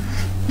music,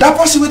 that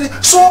person when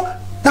they, so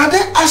now the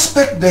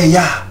aspect they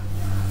are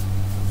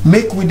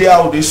make with their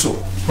out so.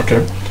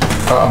 Okay.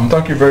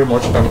 Thank you very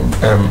much,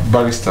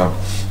 Barrister.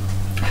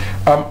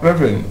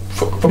 Reverend,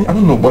 for me, I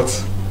don't know, but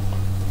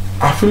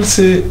I feel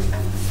say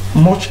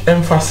much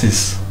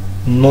emphasis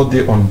not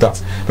there on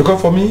that,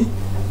 because for me,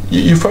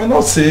 you find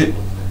out say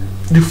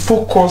the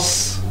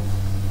focus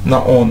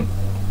now on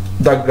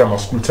that grammar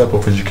school type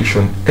of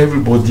education.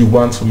 Everybody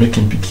wants to make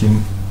him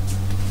picking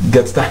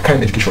get that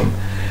kind of education,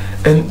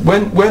 and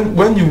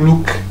when you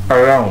look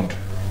around,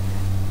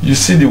 you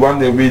see the one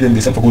they wait and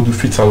they send for go do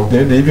fit out.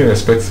 They even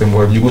respect them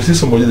well. You go see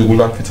somebody they go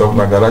learn fit out in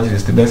a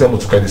garage. Then say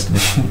to carry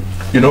this.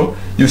 You know,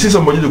 you see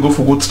somebody they go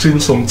for go train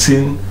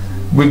something.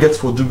 We get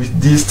for do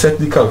with these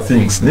technical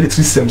things. They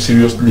treat them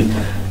seriously.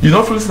 You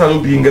not feel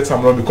that being get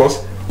some wrong,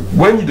 because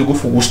when you go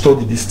for go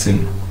study this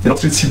thing, they don't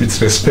treat you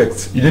with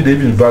respect. You need to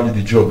even value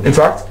the job. In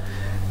fact,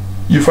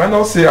 you find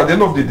out say at the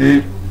end of the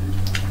day,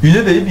 you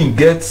need to even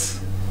get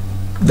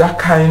that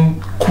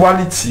kind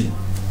quality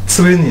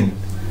training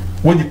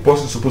when the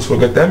person is supposed to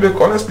get them.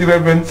 Because honestly,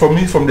 Reverend, for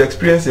me, from the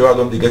experience I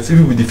don't get,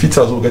 even with the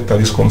fitters who get to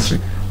this country,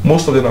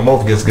 most of them are more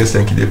of guess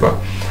Ncd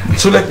Hour.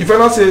 So like if I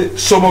not say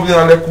some of them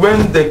are like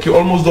when they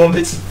almost done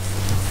it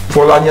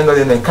for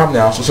Lanyan and then come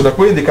now. So like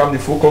when they come, they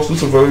focus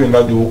also very in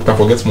that they work and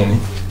forget money.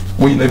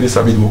 When you know they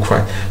sabi the work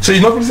fine. So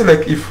you not really say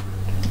like if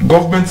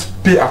government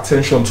pay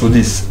attention to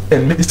this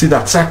and make this thing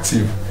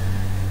attractive,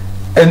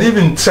 and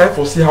even try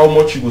to see how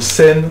much you will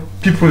send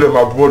people them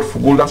abroad for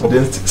gold for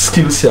their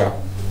skills here,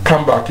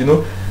 come back, you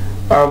know.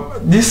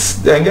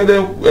 This and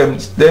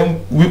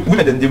then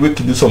women then they work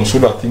to do some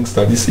solar things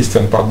that this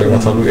eastern part by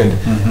Waterloo end.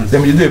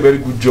 Then you do a very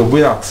good job.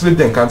 We are trade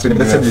them country.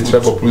 Let's say they try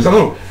for police. I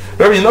know.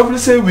 Right, you not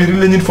say we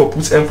really need for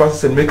put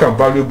emphasis and make them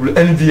valuable,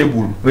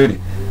 enviable,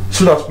 really.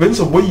 So that when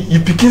somebody you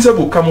picking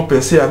will come up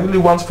and say, I really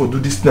want to do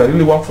this thing, I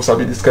really want to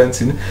study this kind of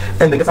thing,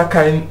 and they get that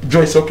kind of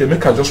joy, say, okay,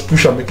 make her just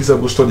push and make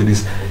yourself go study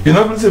this. You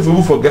not really say if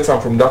we forget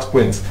them from that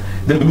point,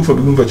 then we look for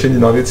beginning to change the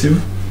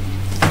narrative.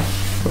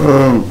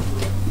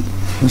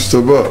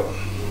 Mr. Bar,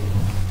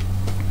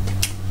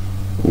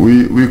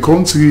 we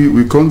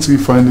country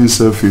find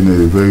itself in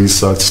a very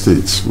sad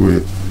state.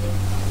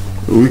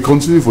 We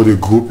continue for the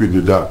group in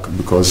the dark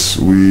because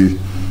we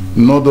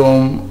not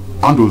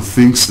handle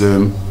things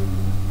them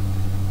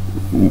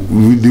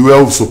the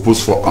way we're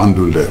supposed to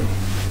handle them.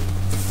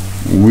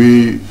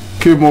 We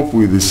came up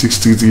with the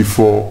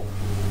 6334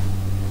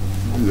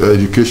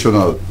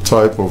 educational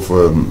type of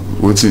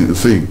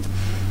thing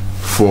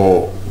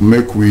for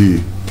make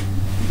we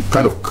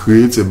kind of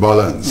create a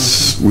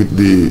balance with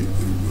the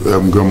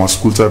grammar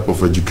school type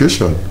of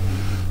education,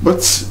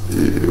 but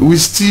we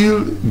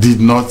still did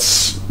not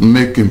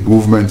make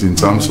improvement in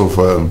terms of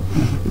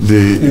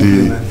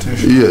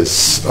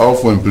yes, how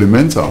to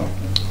implement them.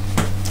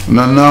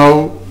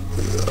 Now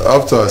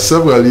after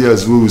several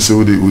years we will say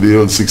we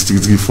on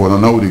 6334,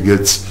 and now we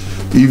get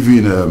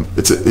even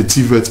it's a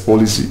TVET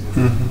policy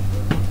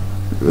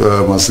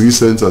as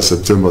recent as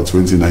September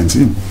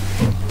 2019.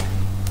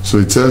 So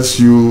it tells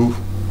you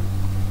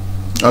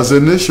as a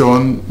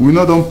nation we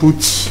not don't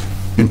put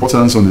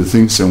importance on the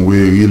things and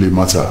we really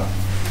matter.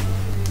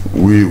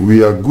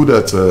 We are good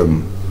at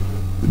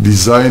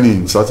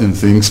designing certain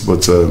things,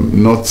 but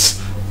not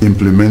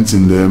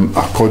implementing them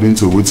according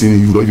to what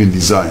you don't even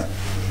design.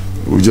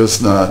 We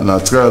just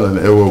trial and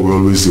error we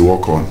always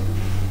work on.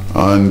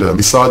 And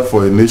it's sad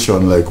for a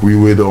nation like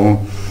we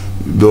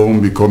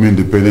don't become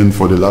independent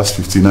for the last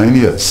 59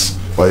 years.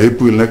 By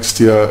April next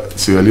year,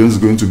 Sierra Leone is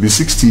going to be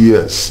 60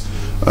 years.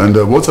 And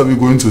what are we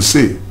going to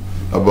say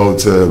about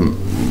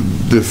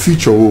the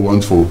future we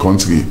want for our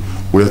country?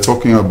 We are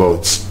talking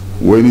about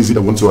when is it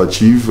we want to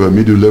achieve a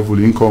middle-level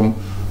income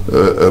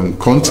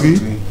country.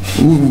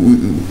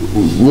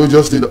 We're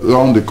just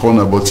around the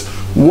corner, but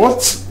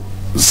what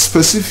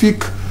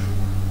specific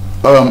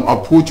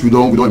approach we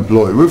don't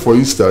employ? Well, for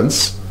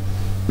instance,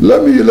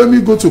 let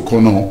me go to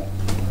Kono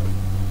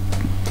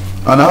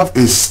and have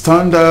a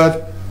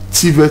standard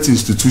TVET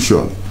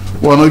institution.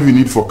 Well, not even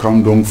need for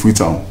Camden,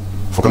 Freetown,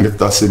 for can get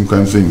that same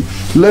kind of thing.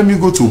 Let me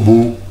go to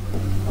Bo.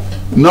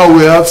 Now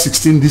we have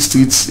 16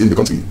 districts in the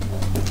country.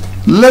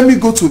 Let me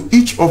go to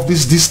each of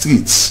these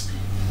districts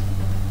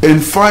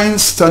and find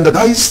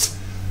standardized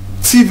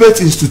TVET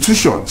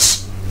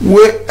institutions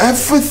where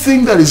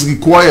everything that is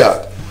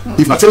required,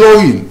 if not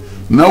tailoring,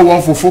 now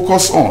one for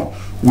focus on,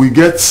 we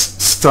get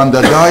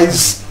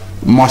standardized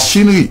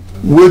machinery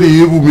where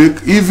they will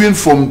make, even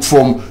from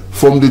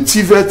the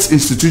TVET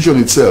institution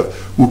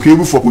itself, we'll be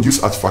able to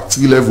produce at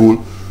factory level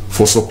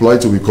for supply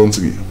to the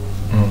country.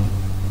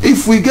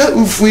 If we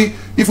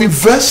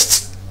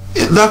invest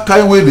in that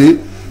kind of way,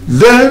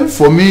 then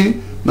for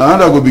me, now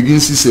I will begin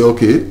to say,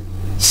 okay,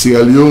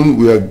 Sierra Leone,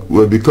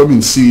 we're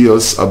becoming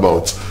serious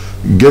about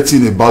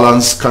getting a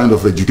balanced kind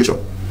of education.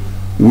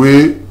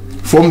 We,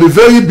 from the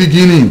very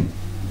beginning,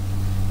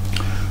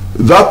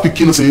 that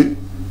Pekin say,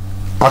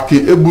 I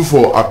can able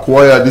for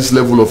acquire this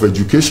level of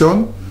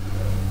education.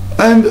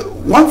 And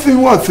one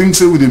thing what I think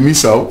say we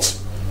miss out,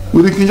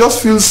 we can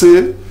just feel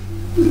say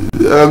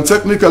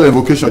technical and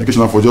vocational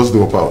education for just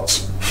drop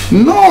out.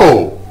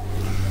 No.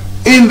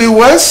 In the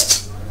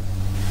West,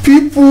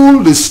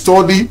 people they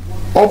study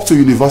up to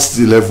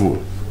university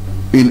level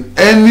in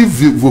any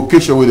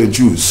vocation where they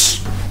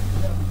choose.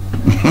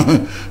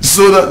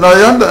 So that now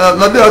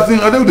I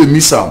think they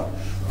miss out.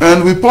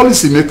 And we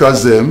policy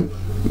makers them,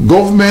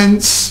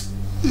 governments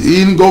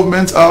in,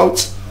 government out,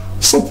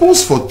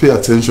 supposed to pay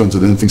attention to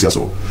them things as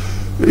well.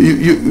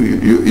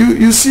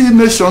 You see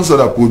nations that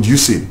are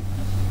producing.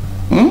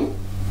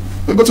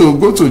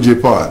 Go to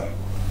Japan,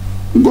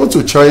 go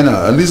to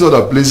China and these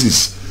other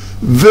places.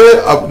 They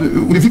are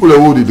the people that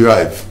will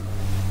drive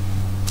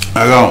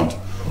around.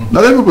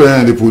 Now them people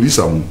they produce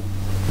some.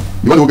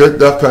 You want to get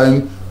that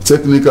kind of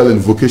technical and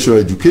vocational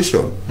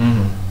education.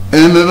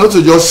 And then not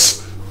to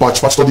just patch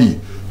study.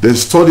 They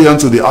study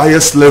unto the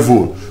highest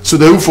level. So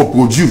they will for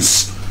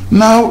produce.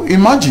 Now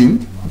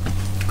imagine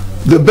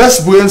the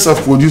best brains have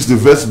produced the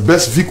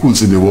best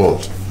vehicles in the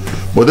world.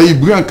 But then you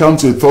bring and come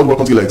to a third world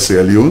country like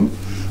Sierra Leone,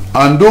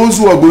 and those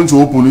who are going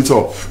to open it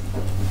up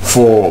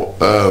for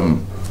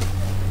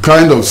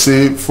kind of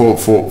say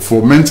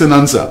for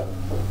maintenance,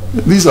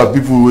 these are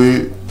people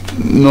who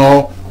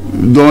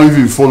don't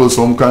even follow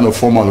some kind of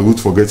formal route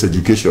for get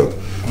education.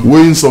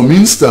 Where in some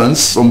instance,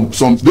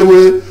 some they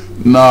were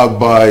now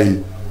by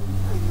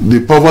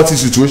the poverty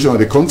situation of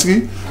the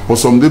country, or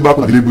some day back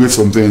and deliberate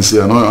something and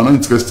say I'm not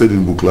interested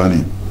in book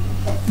learning.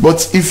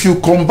 But if you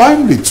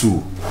combine the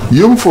two,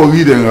 you for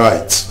read and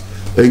write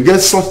and get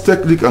such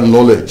technique and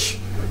knowledge,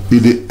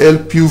 it will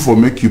help you for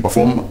make you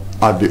perform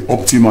at the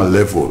optimal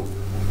level.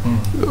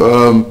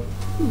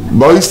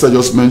 Barrister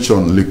just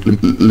mentioned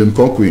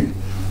Limcoquin.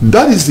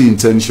 That is the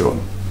intention.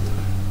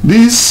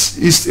 These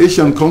East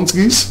Asian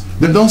countries,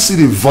 they don't see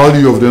the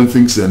value of them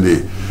things, and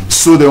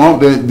so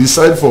they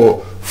decide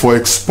for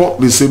export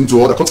the same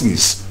to other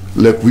countries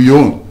like we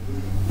own.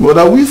 But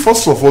that we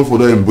first of all for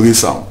them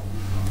embrace them,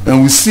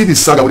 and we see the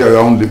saga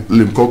around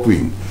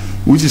Limcoquin,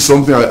 which is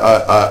something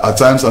I at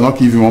times I'm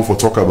not even one for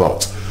talk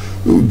about.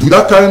 Do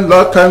that kind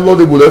of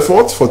laudable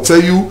effort for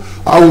tell you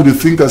how would you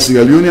think as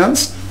Sierra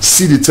Leoneans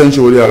see the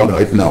tension around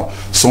right now.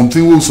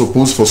 Something we're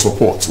supposed for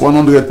support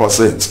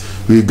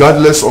 100%,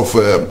 regardless of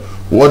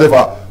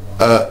whatever.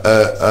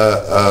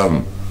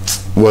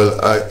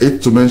 Well, I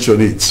hate to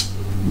mention it,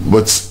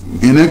 but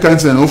in any kind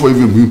of not for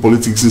even bring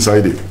politics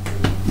inside it.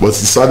 But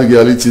the sad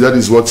reality, that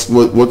is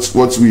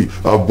what we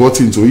have brought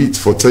into it.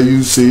 For tell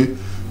you say,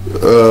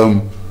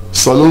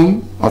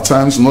 Salon at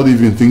times not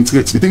even think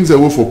straight. The things that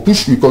were for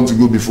push we can't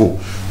go before,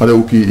 and they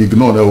will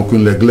ignore, they will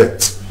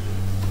neglect.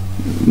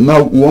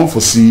 Now we want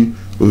to see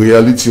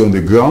reality on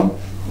the ground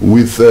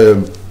with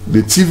the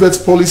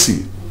TVET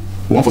policy.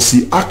 We want to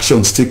see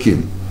actions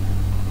taken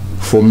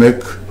for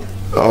make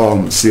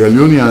Sierra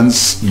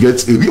Leoneans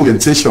get a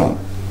reorientation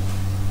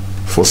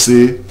for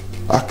say,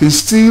 I can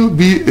still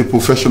be a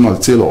professional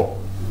tailor,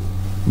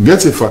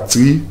 get a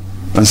factory,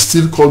 and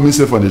still call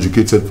myself an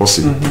educated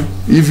person,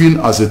 even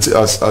as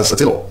a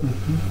tailor,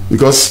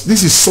 because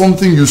this is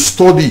something you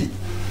study.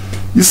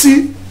 You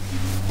see,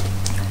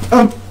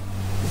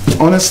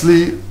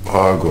 honestly,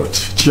 oh God,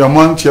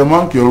 chairman,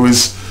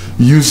 you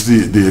use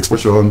the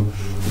expression,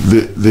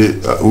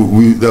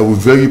 that were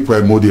very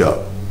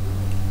primordial.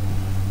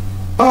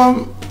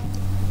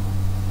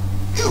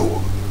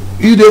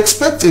 You'd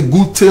expect a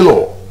good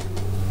tailor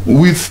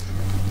with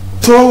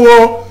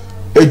thorough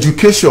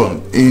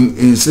education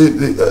in say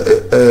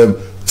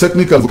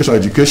technical vocational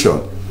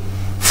education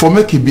for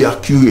make it be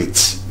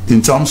accurate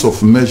in terms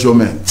of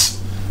measurement,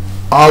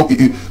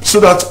 so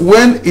that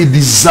when a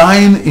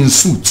design in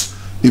suit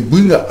it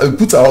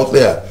put out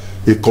there,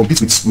 it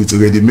competes with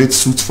ready-made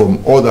suits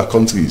from other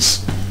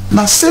countries.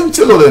 Now same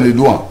tailor than they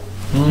do one,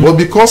 but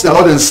because they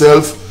allow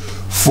themselves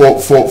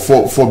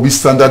for be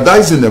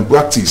standardizing them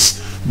practice,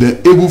 they're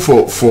able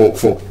for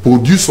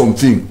produce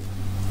something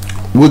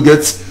we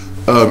get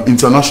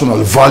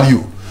international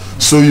value.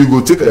 So you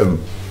go take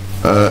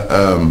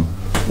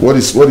what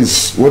is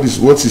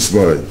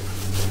my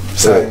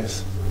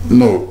Science.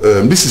 no,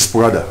 this is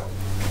Prada.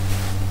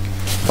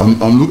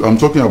 I'm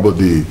talking about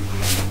the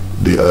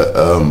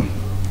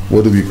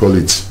what do we call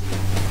it,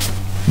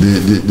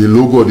 the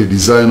logo, the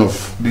design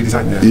of The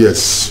design, yeah.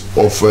 yes,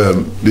 of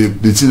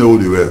the thing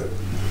they wear.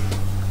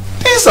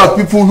 These are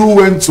people who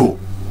went to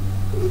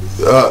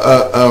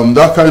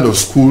that kind of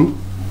school,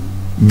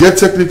 get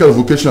technical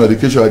vocational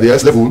education at the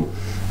highest level,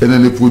 and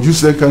then they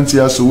produce them can't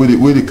so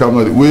where they come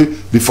out, the way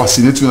they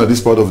fascinate you at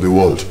this part of the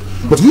world.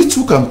 But we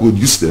too can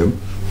produce them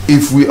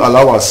if we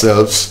allow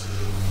ourselves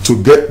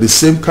to get the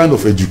same kind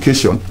of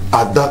education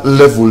at that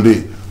level.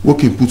 We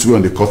can put you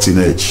on the cutting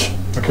edge.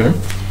 Okay.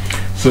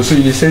 So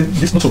you say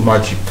this not a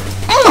magic.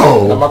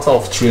 No. A matter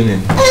of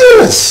training.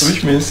 Yes.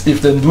 Which means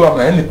if they do them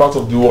in any part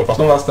of the world, as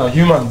long as they're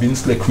human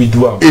beings like we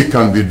do them. It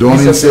can be done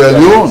in Sierra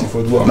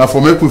Leone. Now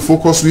for me, we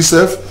focus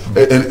ourselves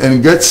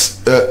and get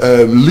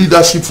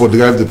leadership for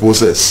drive the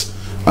process.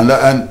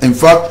 And in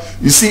fact,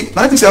 you see,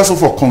 I think also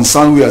for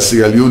concern we are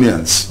Sierra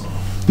Leoneans.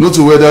 Not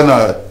to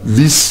whether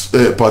this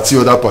party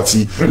or that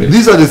party. Really?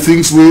 These are the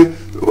things we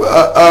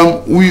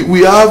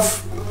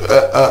have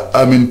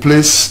in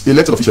place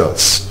elected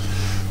officials.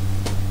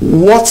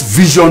 What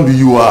vision do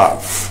you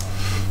have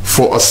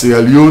for a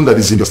Sierra Leone that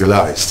is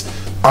industrialized?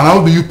 And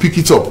how do you pick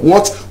it up?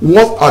 What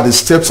are the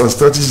steps and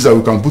strategies that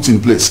we can put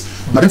in place?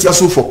 Now, it's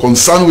also for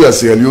concern we are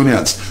Sierra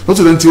Leoneans. Not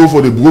to then tell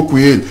for the broke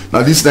way,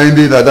 now this 9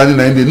 day, that 9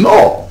 day.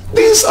 No.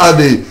 These are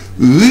the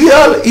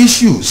real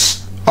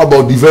issues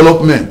about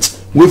development.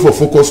 Wait for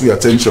focus with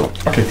attention.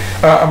 Okay.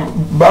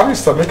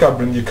 Barrister, make I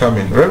bring you come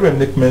in. Reverend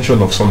Nick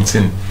mentioned of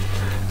something.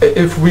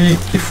 If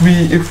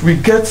we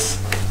get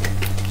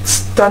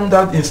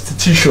standard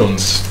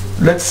institutions,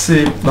 let's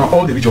say now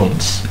all the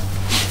regions,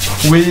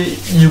 where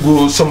you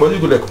go, somebody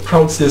go like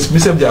proud says, me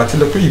say the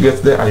artillery you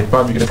get there,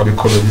 IPAM, you get from the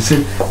college. You say,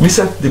 me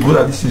say they go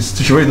at this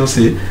institution where you don't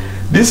say,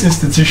 this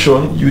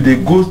institution, they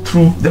go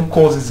through them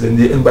courses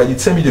and by the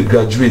time you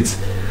graduate,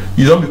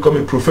 you don't become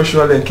a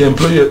professional and can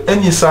employ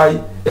any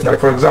side. Like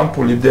for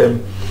example,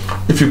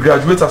 if you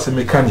graduate as a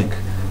mechanic,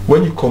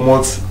 when you come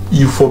out,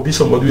 you forbid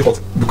somebody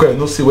because you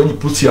know say when you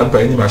put your hand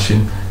by any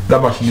machine,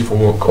 that machine is for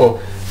work. Or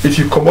if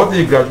you come out and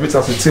you graduate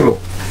as a tailor,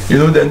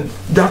 then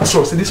that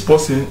trust this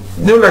person,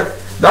 like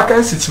that kind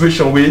of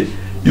situation where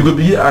you will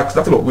be asked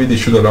that way they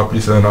should allow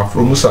place and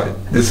from side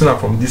they send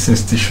from this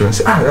institution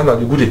say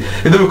that's a good day.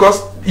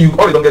 Because you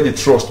already don't get the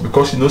trust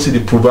because see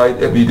they provide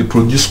they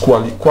produce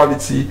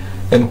quality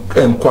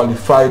and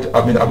qualified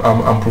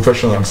and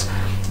professionals.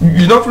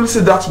 You don't really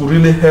say that will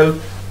really help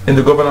in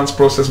the governance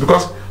process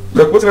because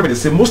like whatever they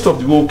say, most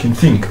of the world can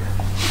think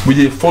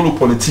we follow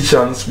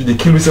politicians, we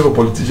kill ourselves for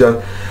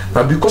politicians,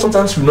 and because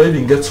sometimes we not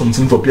even get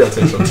something to pay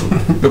attention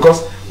to.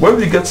 Because when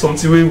we get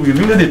something where we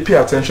really pay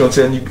attention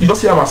to, and you don't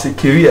see them as a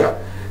career,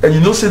 and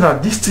you know say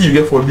that this thing you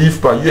get for live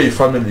by your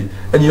family,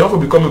 and you have to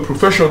become a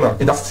professional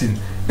in that thing,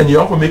 and you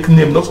have to make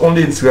name not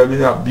only in Sierra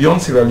Leone,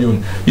 beyond Sierra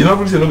Leone. You not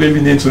really say not going to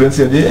be named to them,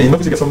 and you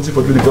not to get something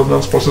for the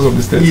governance process of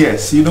the state.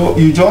 Yes, you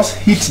just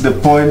hit the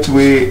point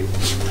where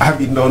I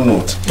did not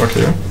note.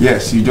 Okay.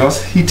 Yes, you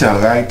just hit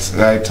it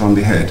right on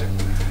the head.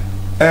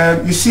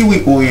 You see,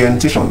 with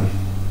orientation,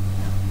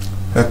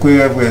 like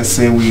we ever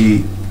say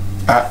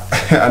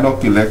I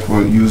not like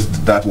we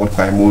used that word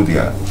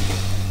primordial,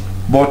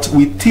 but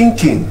with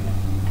thinking,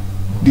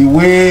 the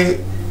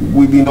way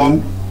we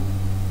don't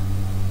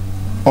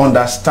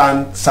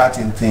understand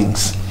certain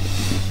things.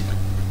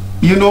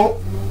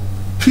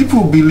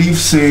 People believe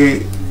say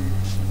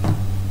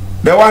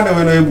the one that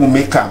we not able to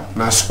make up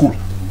na school,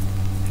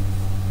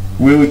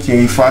 where we can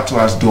refer to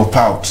as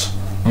dropout.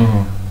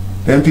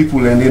 Then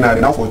people and then are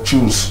now for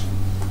choose.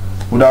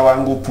 Would I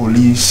want to go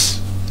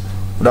police?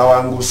 Would I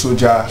want to go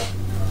soldier?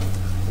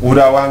 Would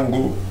I want to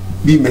go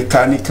be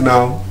mechanic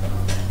now?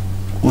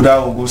 Would I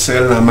want to go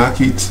sell in the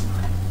market?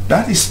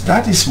 That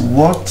is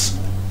what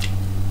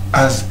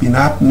has been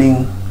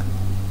happening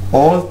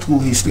all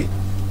through history.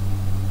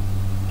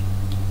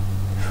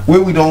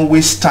 Where we don't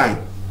waste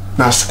time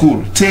in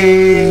school,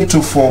 take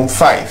to Form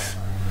 5.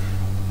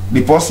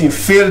 The person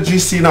failed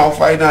GC now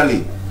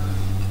finally.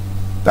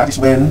 That is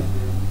when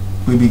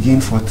we begin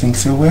for things.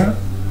 Say, well,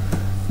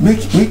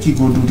 make you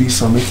go do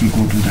this or make you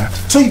go do that.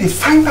 So you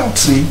find out,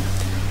 say,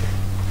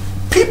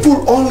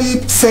 people only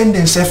find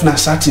themselves in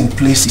certain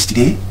places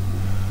today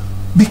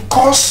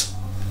because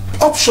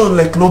option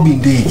like not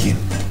being there again.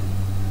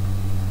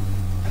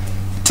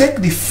 Take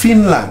the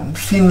Finland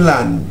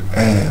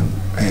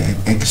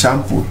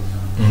example.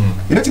 You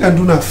know what you can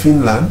do now,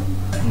 Finland?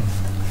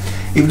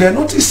 If they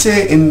notice,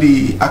 say, in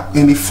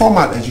the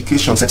formal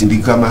education setting,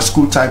 the grammar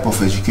school type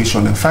of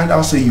education, and find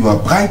out, say, you are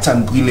bright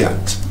and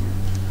brilliant,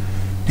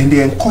 then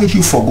they encourage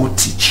you for go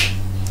teach.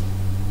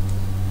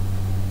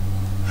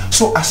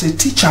 So as a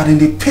teacher, then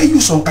they pay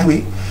you some kind of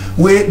way,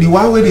 where the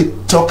one way they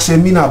talk, say,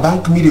 me na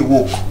bank, me they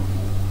work,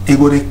 they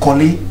go they call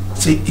it,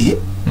 say,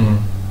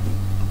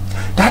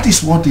 That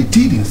is what they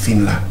did in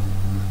Finland.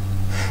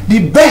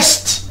 The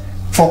best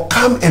for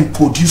come and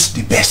produce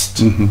the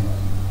best.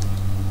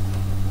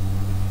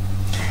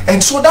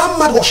 And so that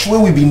mad wash where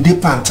we've been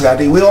dependent,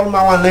 the way all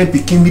my one learn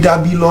picking me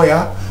that be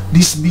lawyer,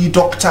 this be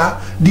doctor,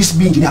 this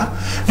be engineer.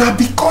 Now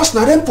because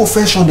now them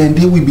profession then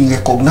they will be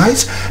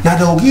recognized, now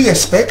they will give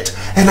respect,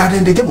 and now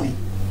then they get money.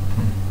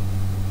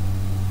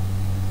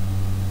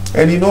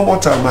 And you know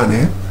what,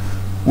 man,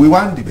 we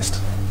want the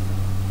best.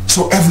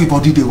 So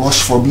everybody they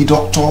rush for be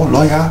doctor,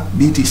 lawyer,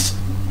 be this.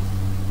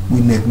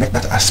 We neglect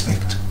that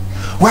aspect.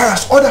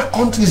 Whereas other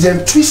countries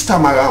then twist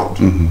them around.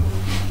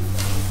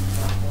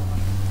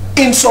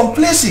 In some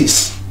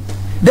places,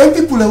 then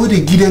people are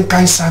they give them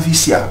kind of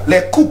service here,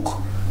 like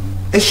cook,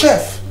 a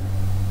chef.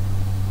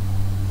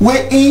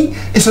 Where in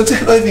it's not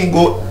even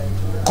go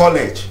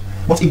college,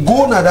 but he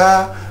go to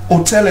the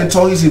hotel and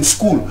tourism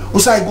school.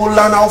 Also, I go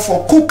learn how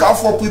for cook, how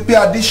for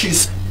prepare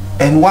dishes.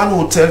 And one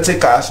hotel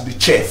take us the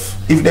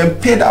chef. If them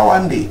pay that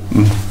one day,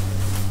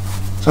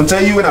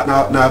 sometimes you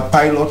na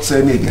pilots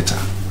and get.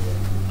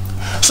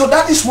 So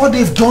that is what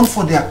they've done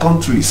for their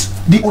countries.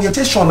 The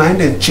orientation and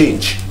then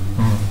change.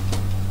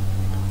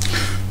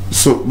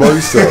 So,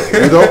 Barrister,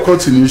 without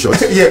continuation,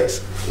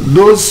 yes,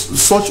 those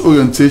such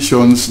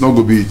orientations not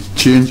going to be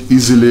changed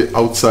easily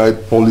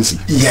outside policy.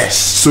 Yes.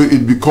 So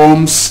it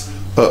becomes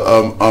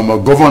a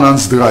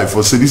governance drive.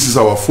 Or say this is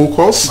our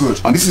focus, good,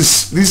 and this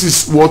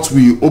is what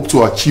we hope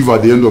to achieve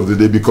at the end of the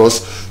day,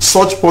 because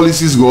such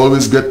policies will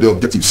always get the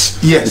objectives.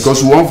 Yes.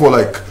 Because we want for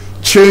like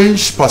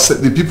change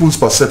the people's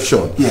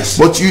perception. Yes.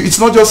 But it's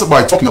not just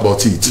about talking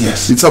about it.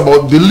 Yes. It's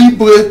about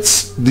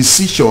deliberate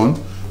decision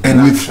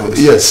and with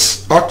actions.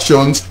 Yes,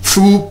 actions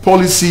through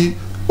policy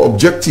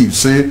objectives.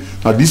 Say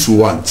that this we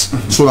want.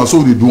 So that's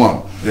what we do.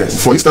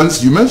 Yes. For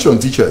instance, you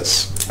mentioned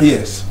teachers.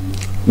 Yes.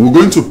 We're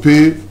going to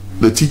pay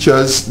the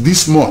teachers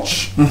this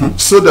much,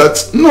 so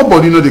that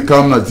nobody know they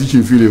come and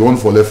teaching field they run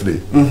for left day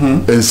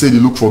and say they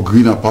look for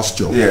greener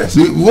pasture. Yes.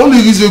 The only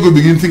reason you go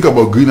begin think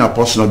about greener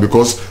pasture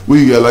because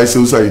we realize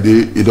outside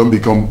it don't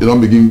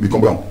begin become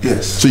brown.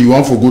 Yes. So you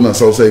want for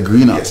goodness outside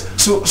greener. Yes.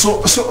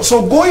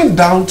 So going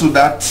down to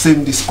that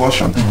same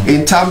discussion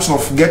in terms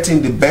of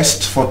getting the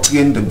best for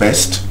train the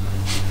best,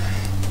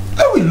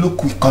 let me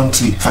look with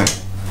country fine.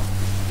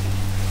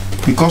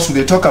 Because when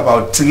they talk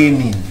about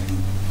training,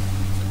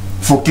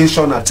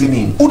 vocational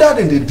training, who that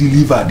then they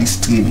deliver this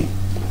training?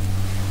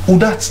 Who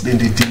that then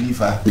they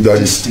deliver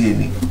this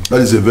training? That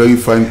is a very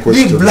fine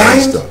question. The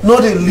blind,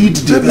 not they lead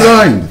the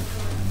blind.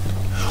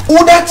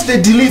 Who that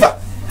they deliver?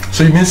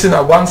 So you mean saying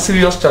that one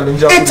serious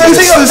challenge? It's a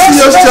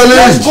serious challenge.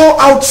 Let's go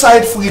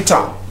outside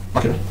Freetown.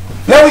 Okay.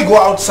 Let me go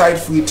outside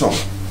Freetown.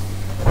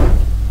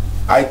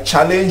 I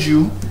challenge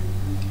you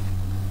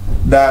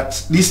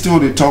that this thing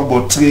they talk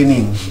about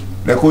training,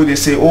 like when they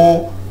say,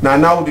 oh,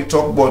 now they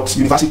talk about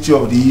University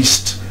of the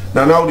East.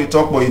 Now they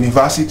talk about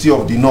University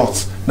of the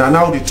North.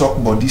 Now they talk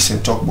about this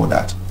and talk about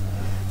that.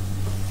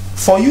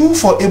 For you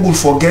for able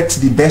to get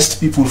the best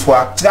people,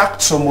 for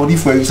attract somebody,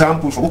 for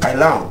example, for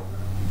Kailan,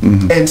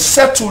 and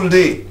settle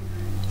there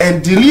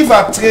and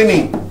deliver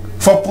training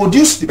for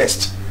produce the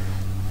best,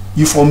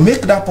 you for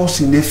make that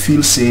person they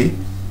feel say,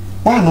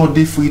 why not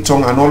they free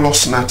tongue and all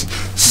lost nothing?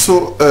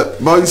 So,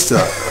 Barrister,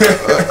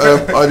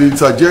 I'll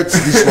interject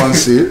this one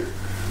say,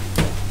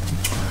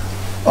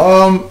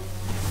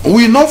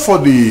 we not for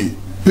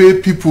the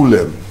pay people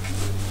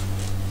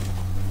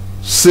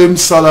same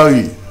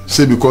salary,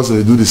 say because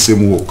they do the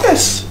same work.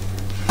 Yes.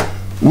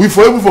 We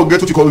forever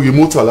forget what you call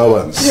remote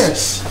allowance.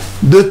 Yes.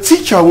 The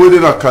teacher where they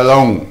are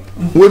Kalang,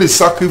 where they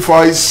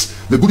sacrifice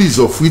the goodies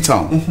of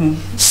Freetown,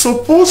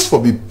 supposed to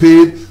be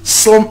paid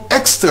some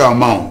extra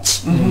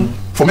amount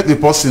for make the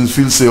person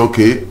feel say,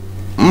 okay,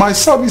 my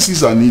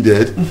services are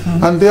needed,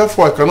 and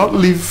therefore I cannot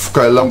leave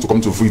Kalang to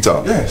come to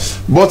Freetown. Yes.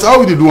 But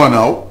how we do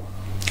now?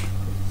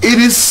 It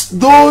is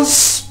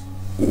those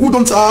who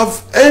don't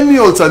have any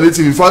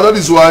alternative. In fact, that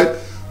is why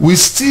we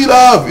still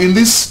have in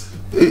this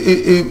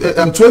in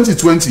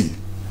 2020,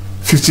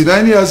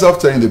 59 years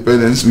after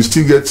independence, we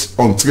still get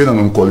untrained and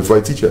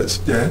unqualified teachers.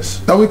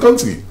 Yes. In our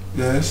country.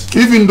 Yes.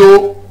 Even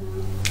though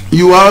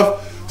you have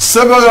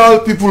several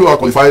people who are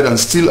qualified and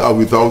still are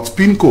without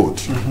PIN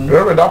code.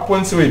 Remember that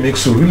point where it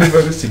makes you really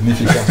very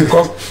significant,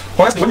 because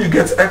honestly, when you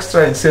get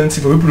extra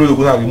incentive for people who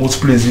go to remote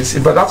places,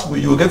 in fact that's where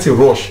you will get a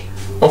rush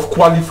of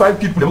qualified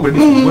people who will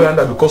go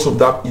under because of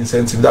that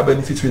incentive, that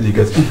benefit really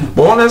get.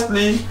 But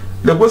honestly,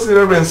 Like what the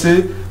Reverend say,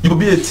 you could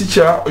be a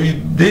teacher or you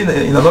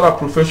in another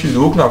profession,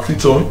 you open a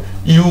Freetown,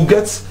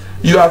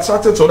 you are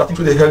attracted to other things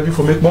where they help you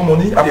for make more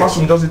money apart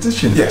from just the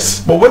teaching.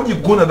 Yes. But when you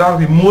go to that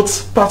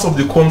remote part of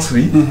the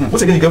country,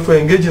 what's again you get for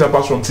engaging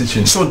apart from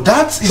teaching? So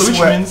that is which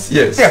where means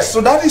yes. Yes,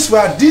 so that is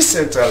where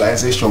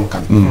decentralization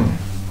can come.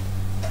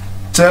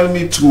 Tell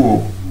me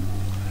true.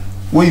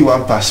 Where you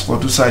want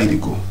passport to side you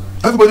go?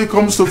 Everybody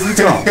comes to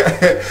Freetown.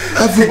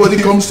 Everybody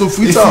comes to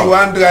Freetown. If you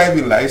want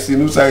driving license,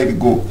 who side you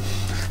go?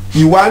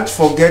 You want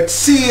forget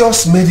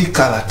serious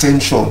medical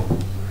attention.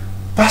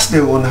 Pass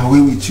the run away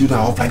with you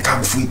now, like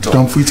come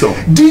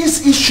Freetown.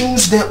 These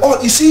issues, they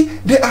all, you see,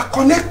 they are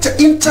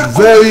connected, interconnected.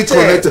 Very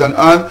connected.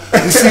 And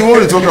you see,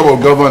 when we talk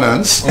about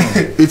governance,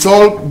 it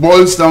all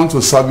boils down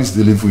to service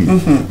delivery,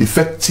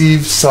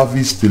 effective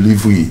service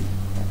delivery.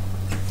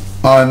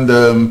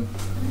 And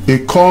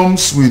it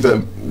comes with,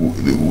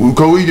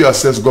 when you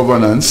assess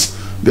governance,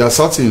 there are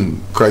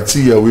certain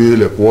criteria where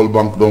like World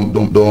Bank don't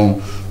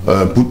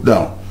put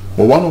down.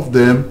 But one of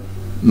them,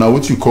 now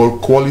what you call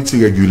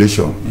quality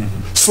regulation.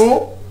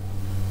 So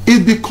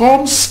it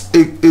becomes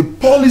a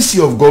policy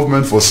of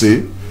government for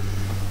say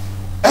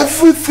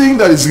everything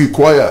that is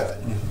required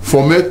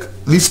for make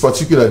this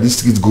particular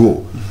district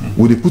grow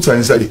will be put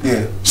inside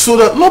it, so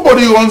that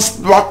nobody runs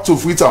back to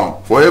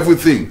Freetown for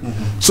everything.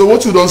 So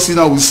what you don't see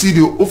now, we see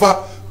the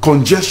over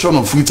congestion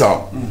of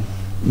Freetown.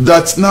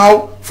 That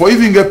now for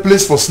even get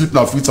place for sleep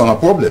now Freetown a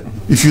problem.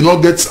 If you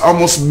not get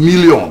almost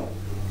million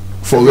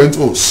for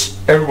rentals.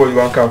 Everybody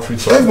want come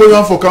Freetown. Everybody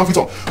want for come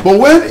Freetown. But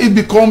when it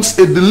becomes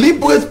a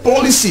deliberate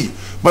policy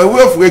by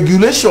way of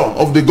regulation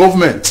of the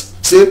government,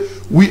 say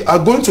we are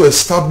going to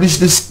establish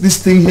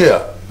this thing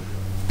here.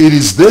 It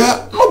is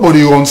there.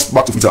 Nobody runs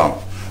back to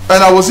Freetown.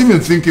 And I was even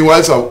thinking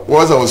whilst I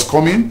was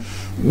coming,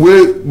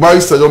 where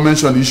Barrister just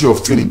mentioned the issue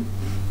of training.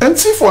 And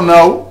see for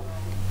now,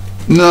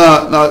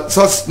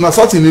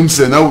 certain names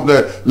say now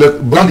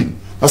like branding,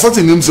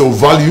 certain names of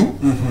value.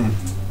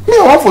 Me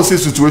I want for say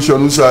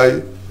situation which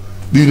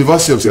the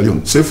University of Sierra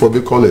Leone, say for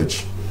the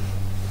college,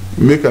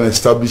 make an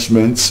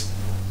establishment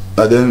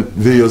and then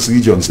various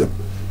regions them.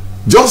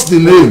 Just the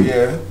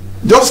name.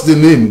 Just the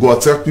name go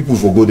attract people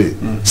for go there.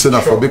 Say na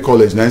for big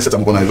college, na set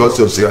up on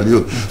University of Sierra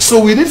Leone.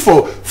 So we need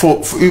for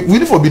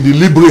be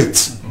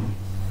deliberate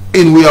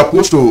in we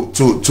approach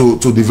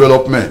to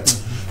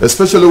development,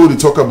 especially when we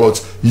talk about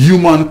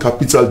human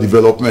capital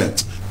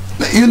development.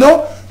 You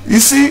know, you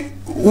see,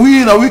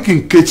 we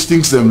can catch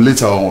things them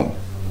later on.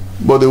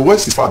 But the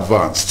West is far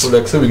advanced. So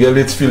like say we get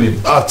late feeling.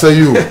 I tell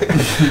you.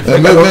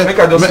 Make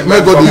God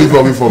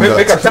deliver me from that.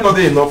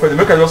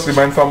 Make I just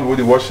remind family where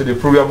they watch the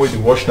program where they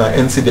watch now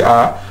Ncd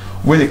Hour,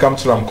 where they come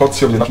to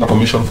courtesy of the National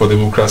Commission for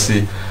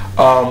Democracy.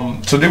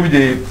 Today we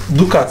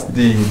look at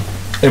the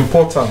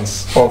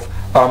importance of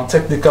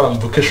technical and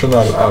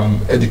vocational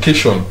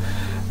education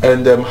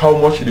and how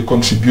much it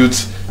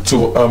contributes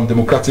to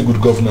democratic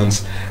good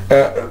governance.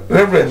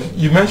 Reverend,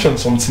 you mentioned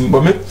something,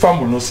 but make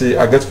family know say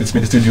I get with me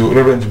in the studio,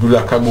 Reverend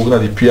Jibril Akagbo,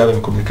 the PR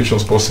and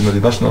communications person at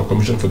the National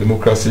Commission for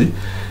Democracy,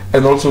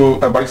 and also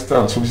Barrister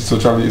and Solicitor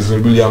Charlie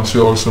Israel Williams,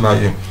 who are also now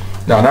an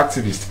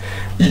activist.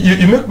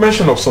 You make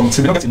mention of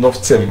something, we don't get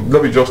enough time.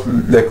 Let me just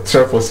like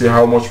try to see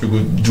how much we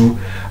could do,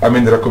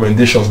 the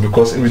recommendations,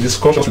 because in the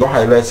discussions we don't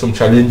highlight some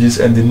challenges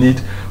and the need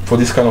for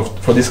this kind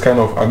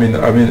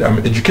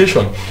of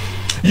education.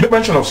 You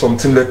mention of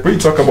something like when you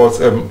talk about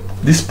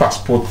this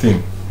passport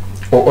thing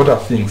or other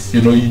things,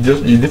 you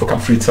need to come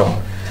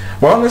Freetown.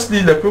 But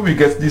honestly, like when we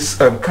get these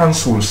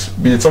councils,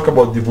 we talk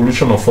about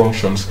devolution of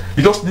functions.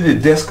 You just need a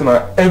desk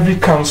now every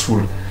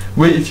council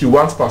where if you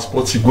want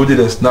passports, you go there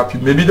and snap you.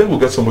 Maybe then we'll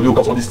get somebody who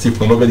got all these tips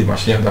and not get the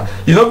machine.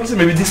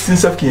 Maybe this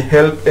thing can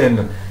help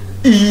and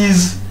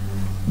ease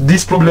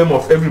this problem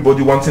of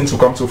everybody wanting to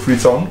come to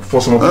Freetown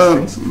for some of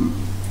these things.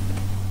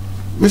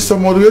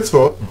 Mr.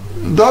 Moderator,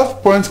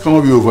 that point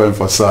cannot be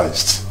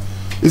overemphasized.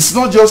 It's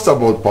not just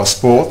about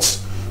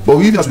passports, but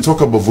even as we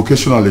talk about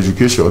vocational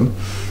education,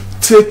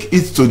 take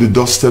it to the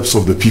doorsteps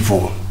of the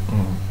people.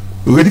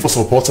 Ready for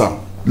support them.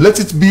 Let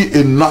it be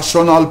a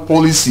national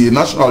policy, a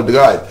national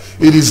drive.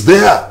 It is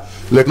there.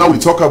 Like now we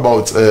talk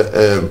about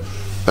an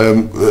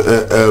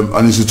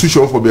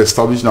institution for be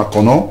established in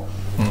Akono.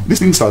 These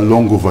things are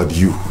long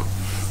overdue.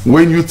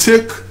 When you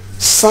take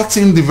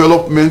certain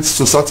developments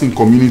to certain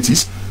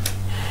communities,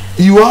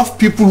 you have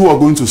people who are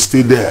going to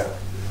stay there.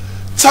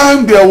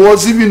 Time there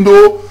was, even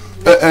though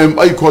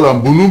how you call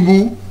them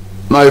Bunumbu,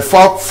 now a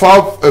far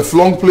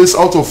flung place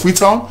out of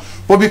Freetown,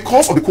 but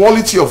because of the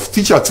quality of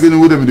teacher training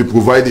with them they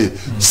provided,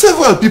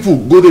 several people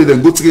go there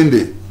and go train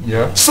there.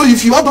 Yeah. So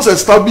if you have those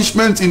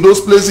establishments in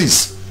those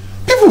places,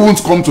 people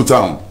won't come to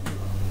town.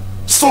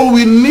 So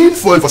we need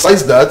to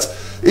emphasize that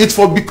it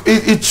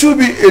should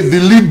be a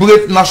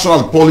deliberate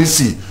national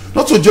policy,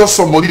 not to just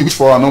somebody wish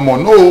for a number.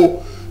 No.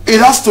 It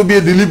has to be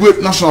a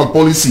deliberate national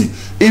policy.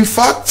 In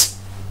fact,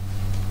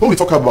 when we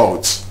talk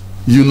about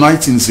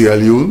uniting Sierra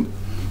Leone,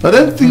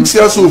 then things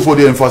here so for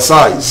the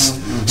emphasize.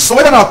 So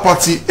whether not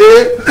party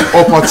A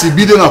or party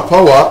B in a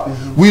power,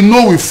 we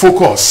know we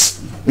focus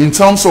in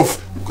terms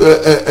of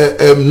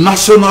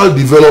national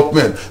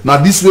development. Now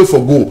this way for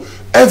go.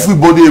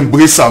 Everybody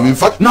embrace them. In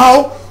fact,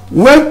 now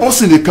when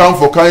person they come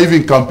for can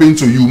even campaign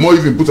to you, more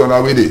even put on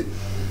our way there.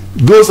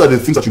 Those are the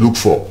things that you look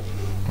for.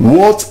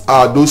 What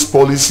are those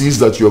policies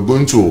that you're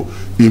going to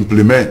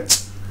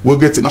implement? We'll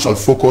get a national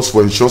focus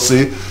for ensure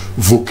say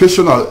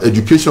vocational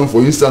education,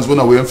 for instance, one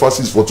of our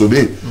emphasis for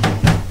today.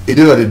 It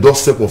is at the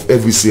doorstep of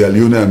every Sierra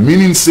Leonean,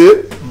 meaning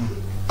say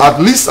at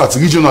least at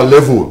regional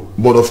level,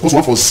 but of course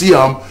one for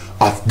CM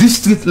at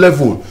district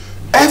level.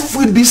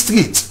 Every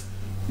district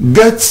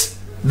gets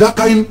that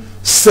kind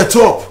set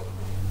up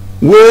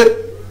where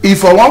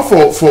if I want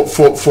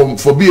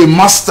for be a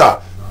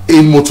master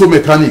in motor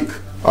mechanic,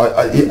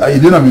 I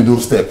didn't mean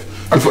those steps.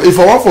 If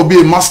I want for be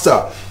a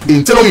master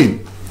in tailoring,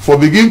 for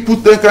begin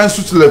put that kind of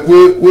suit like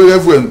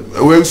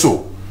where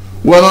so.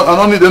 Well, I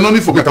don't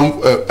need forget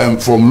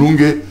from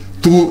Lunge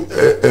to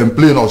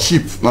plane or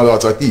ship, not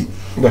Ataki.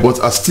 But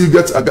I still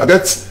get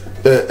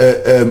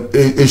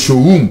a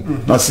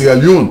showroom na Sierra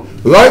Leone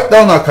right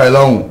down at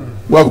Kailaun.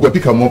 Well, we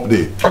pick them up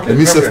there. Okay,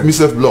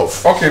 myself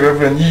bluff. Okay,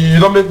 Reverend, you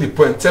don't make the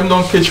point. Them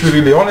don't catch me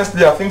really.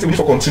 Honestly, I think we need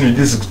to continue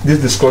this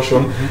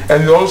discussion,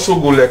 and we also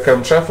go like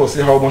try to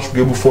see how much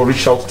we able to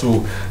reach out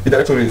to the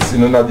directorates, the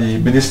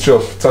Ministry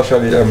of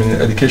Tertiary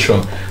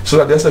Education, so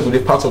that they're going to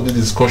be part of these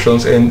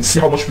discussions and see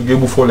how much we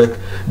able to like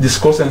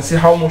discuss and see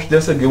how much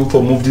they're able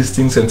to move these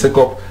things and take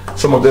up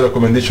some of the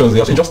recommendations.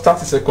 In just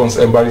 30 seconds,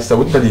 Barrister,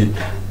 what are the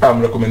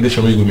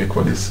recommendation we go make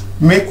for this?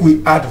 Make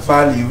we add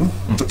value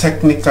to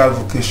technical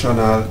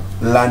vocational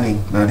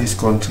learning in this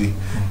country.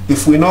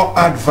 If we not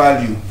add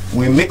value,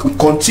 we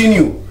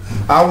continue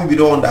how we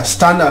don't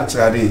understand them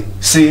today.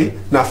 Say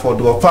now for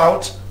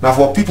dropout, now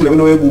for people that we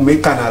know able to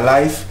make an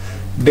life,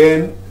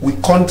 then we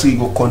country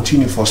will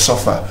continue for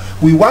suffer.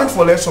 We want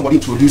for let somebody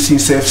introduce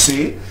himself,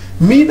 say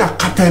me na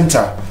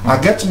carpenter,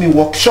 I get me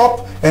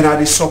workshop and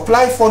I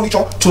supply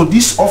furniture to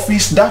this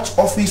office, that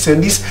office,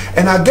 and this,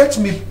 and I get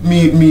me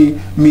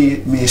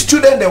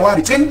student they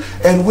want to train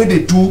and where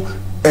they do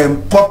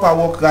proper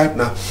work right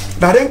now.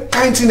 Now then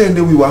kind thing and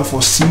then we want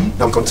for see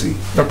the country.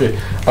 Okay.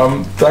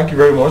 Thank you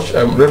very much.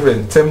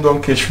 Reverend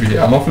Temdon Keshwi.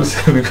 I'm awfully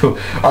sorry because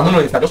I don't know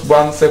if just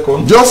 1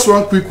 second. Just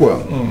one quick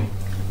one.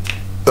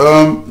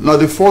 Now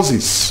the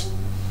forces,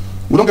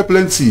 we don't get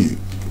plenty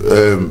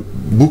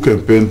book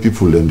and pen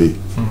people in there.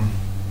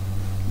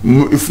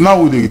 If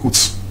now we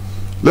recruit,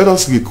 let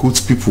us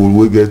recruit people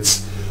who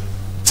get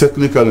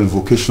technical and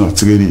vocational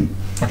training.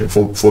 Okay.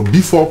 For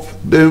beef up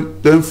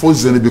them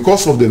forces, and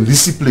because of them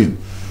discipline,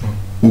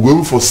 we go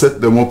able to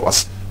set them up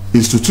as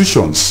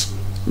institutions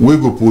we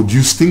go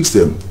produce things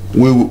them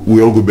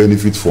we all go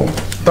benefit from.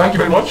 Thank you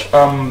very much.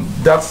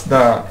 That's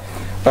the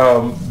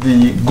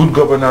good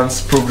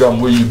governance program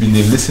where you've been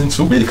listening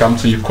to. We come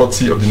to you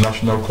courtesy of the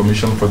National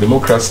Commission for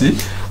Democracy.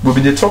 We've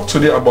been talk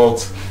today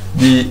about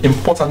the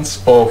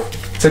importance of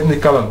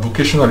technical and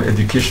vocational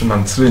education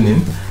and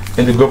training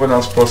in the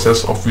governance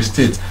process of the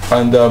state.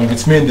 And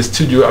with me in the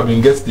studio, I've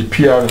been the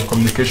PR and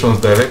Communications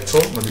Director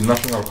of the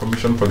National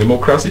Commission for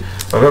Democracy,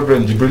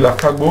 Reverend Jibril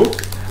Akagbo.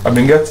 I've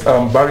been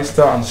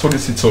barrister and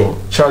solicitor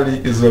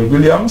Charlie Israel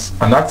Williams,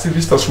 an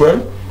activist as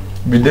well.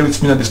 Been there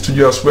with me in the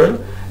studio as well.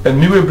 And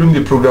me will bring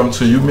the program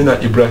to you, Mina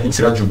Ibrahim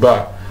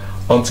Sirajuba.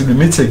 Until we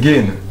meet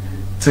again,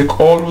 take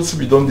all what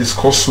we don't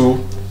discuss so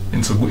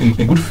in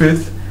good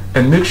faith,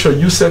 and make sure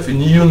yourself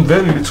in your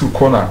very little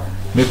corner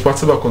make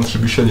whatever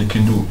contribution you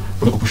can do,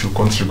 but we should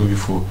contribute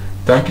before.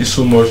 Thank you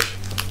so much.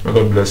 May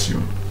God bless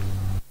you.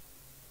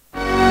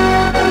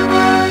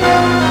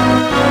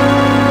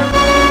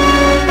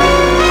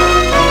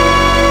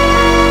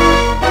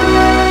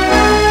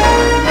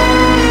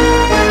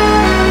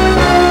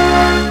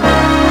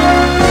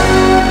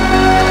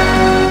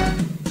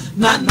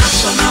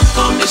 National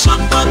Commission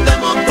for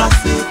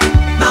Democracy.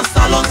 Now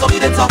salon so we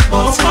the top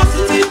of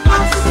positive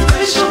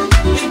participation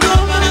in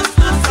governance.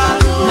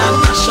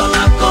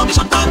 National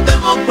Commission for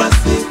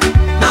Democracy.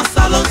 Now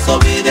salon so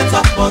we the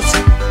top of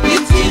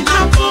within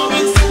our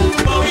province.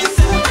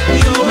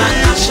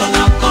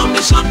 National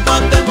Commission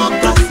for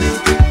Democracy.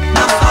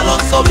 Now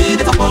salon so we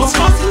the top of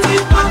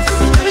positive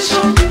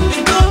participation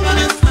in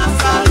governance.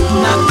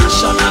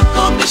 National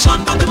Commission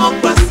for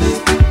Democracy.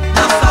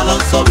 Now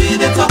salon so we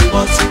the top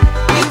of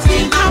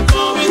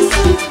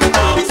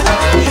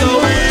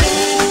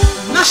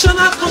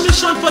National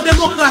Commission for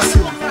Democracy,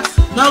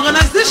 the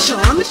organization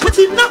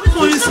putting up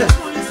for itself.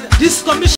 This commission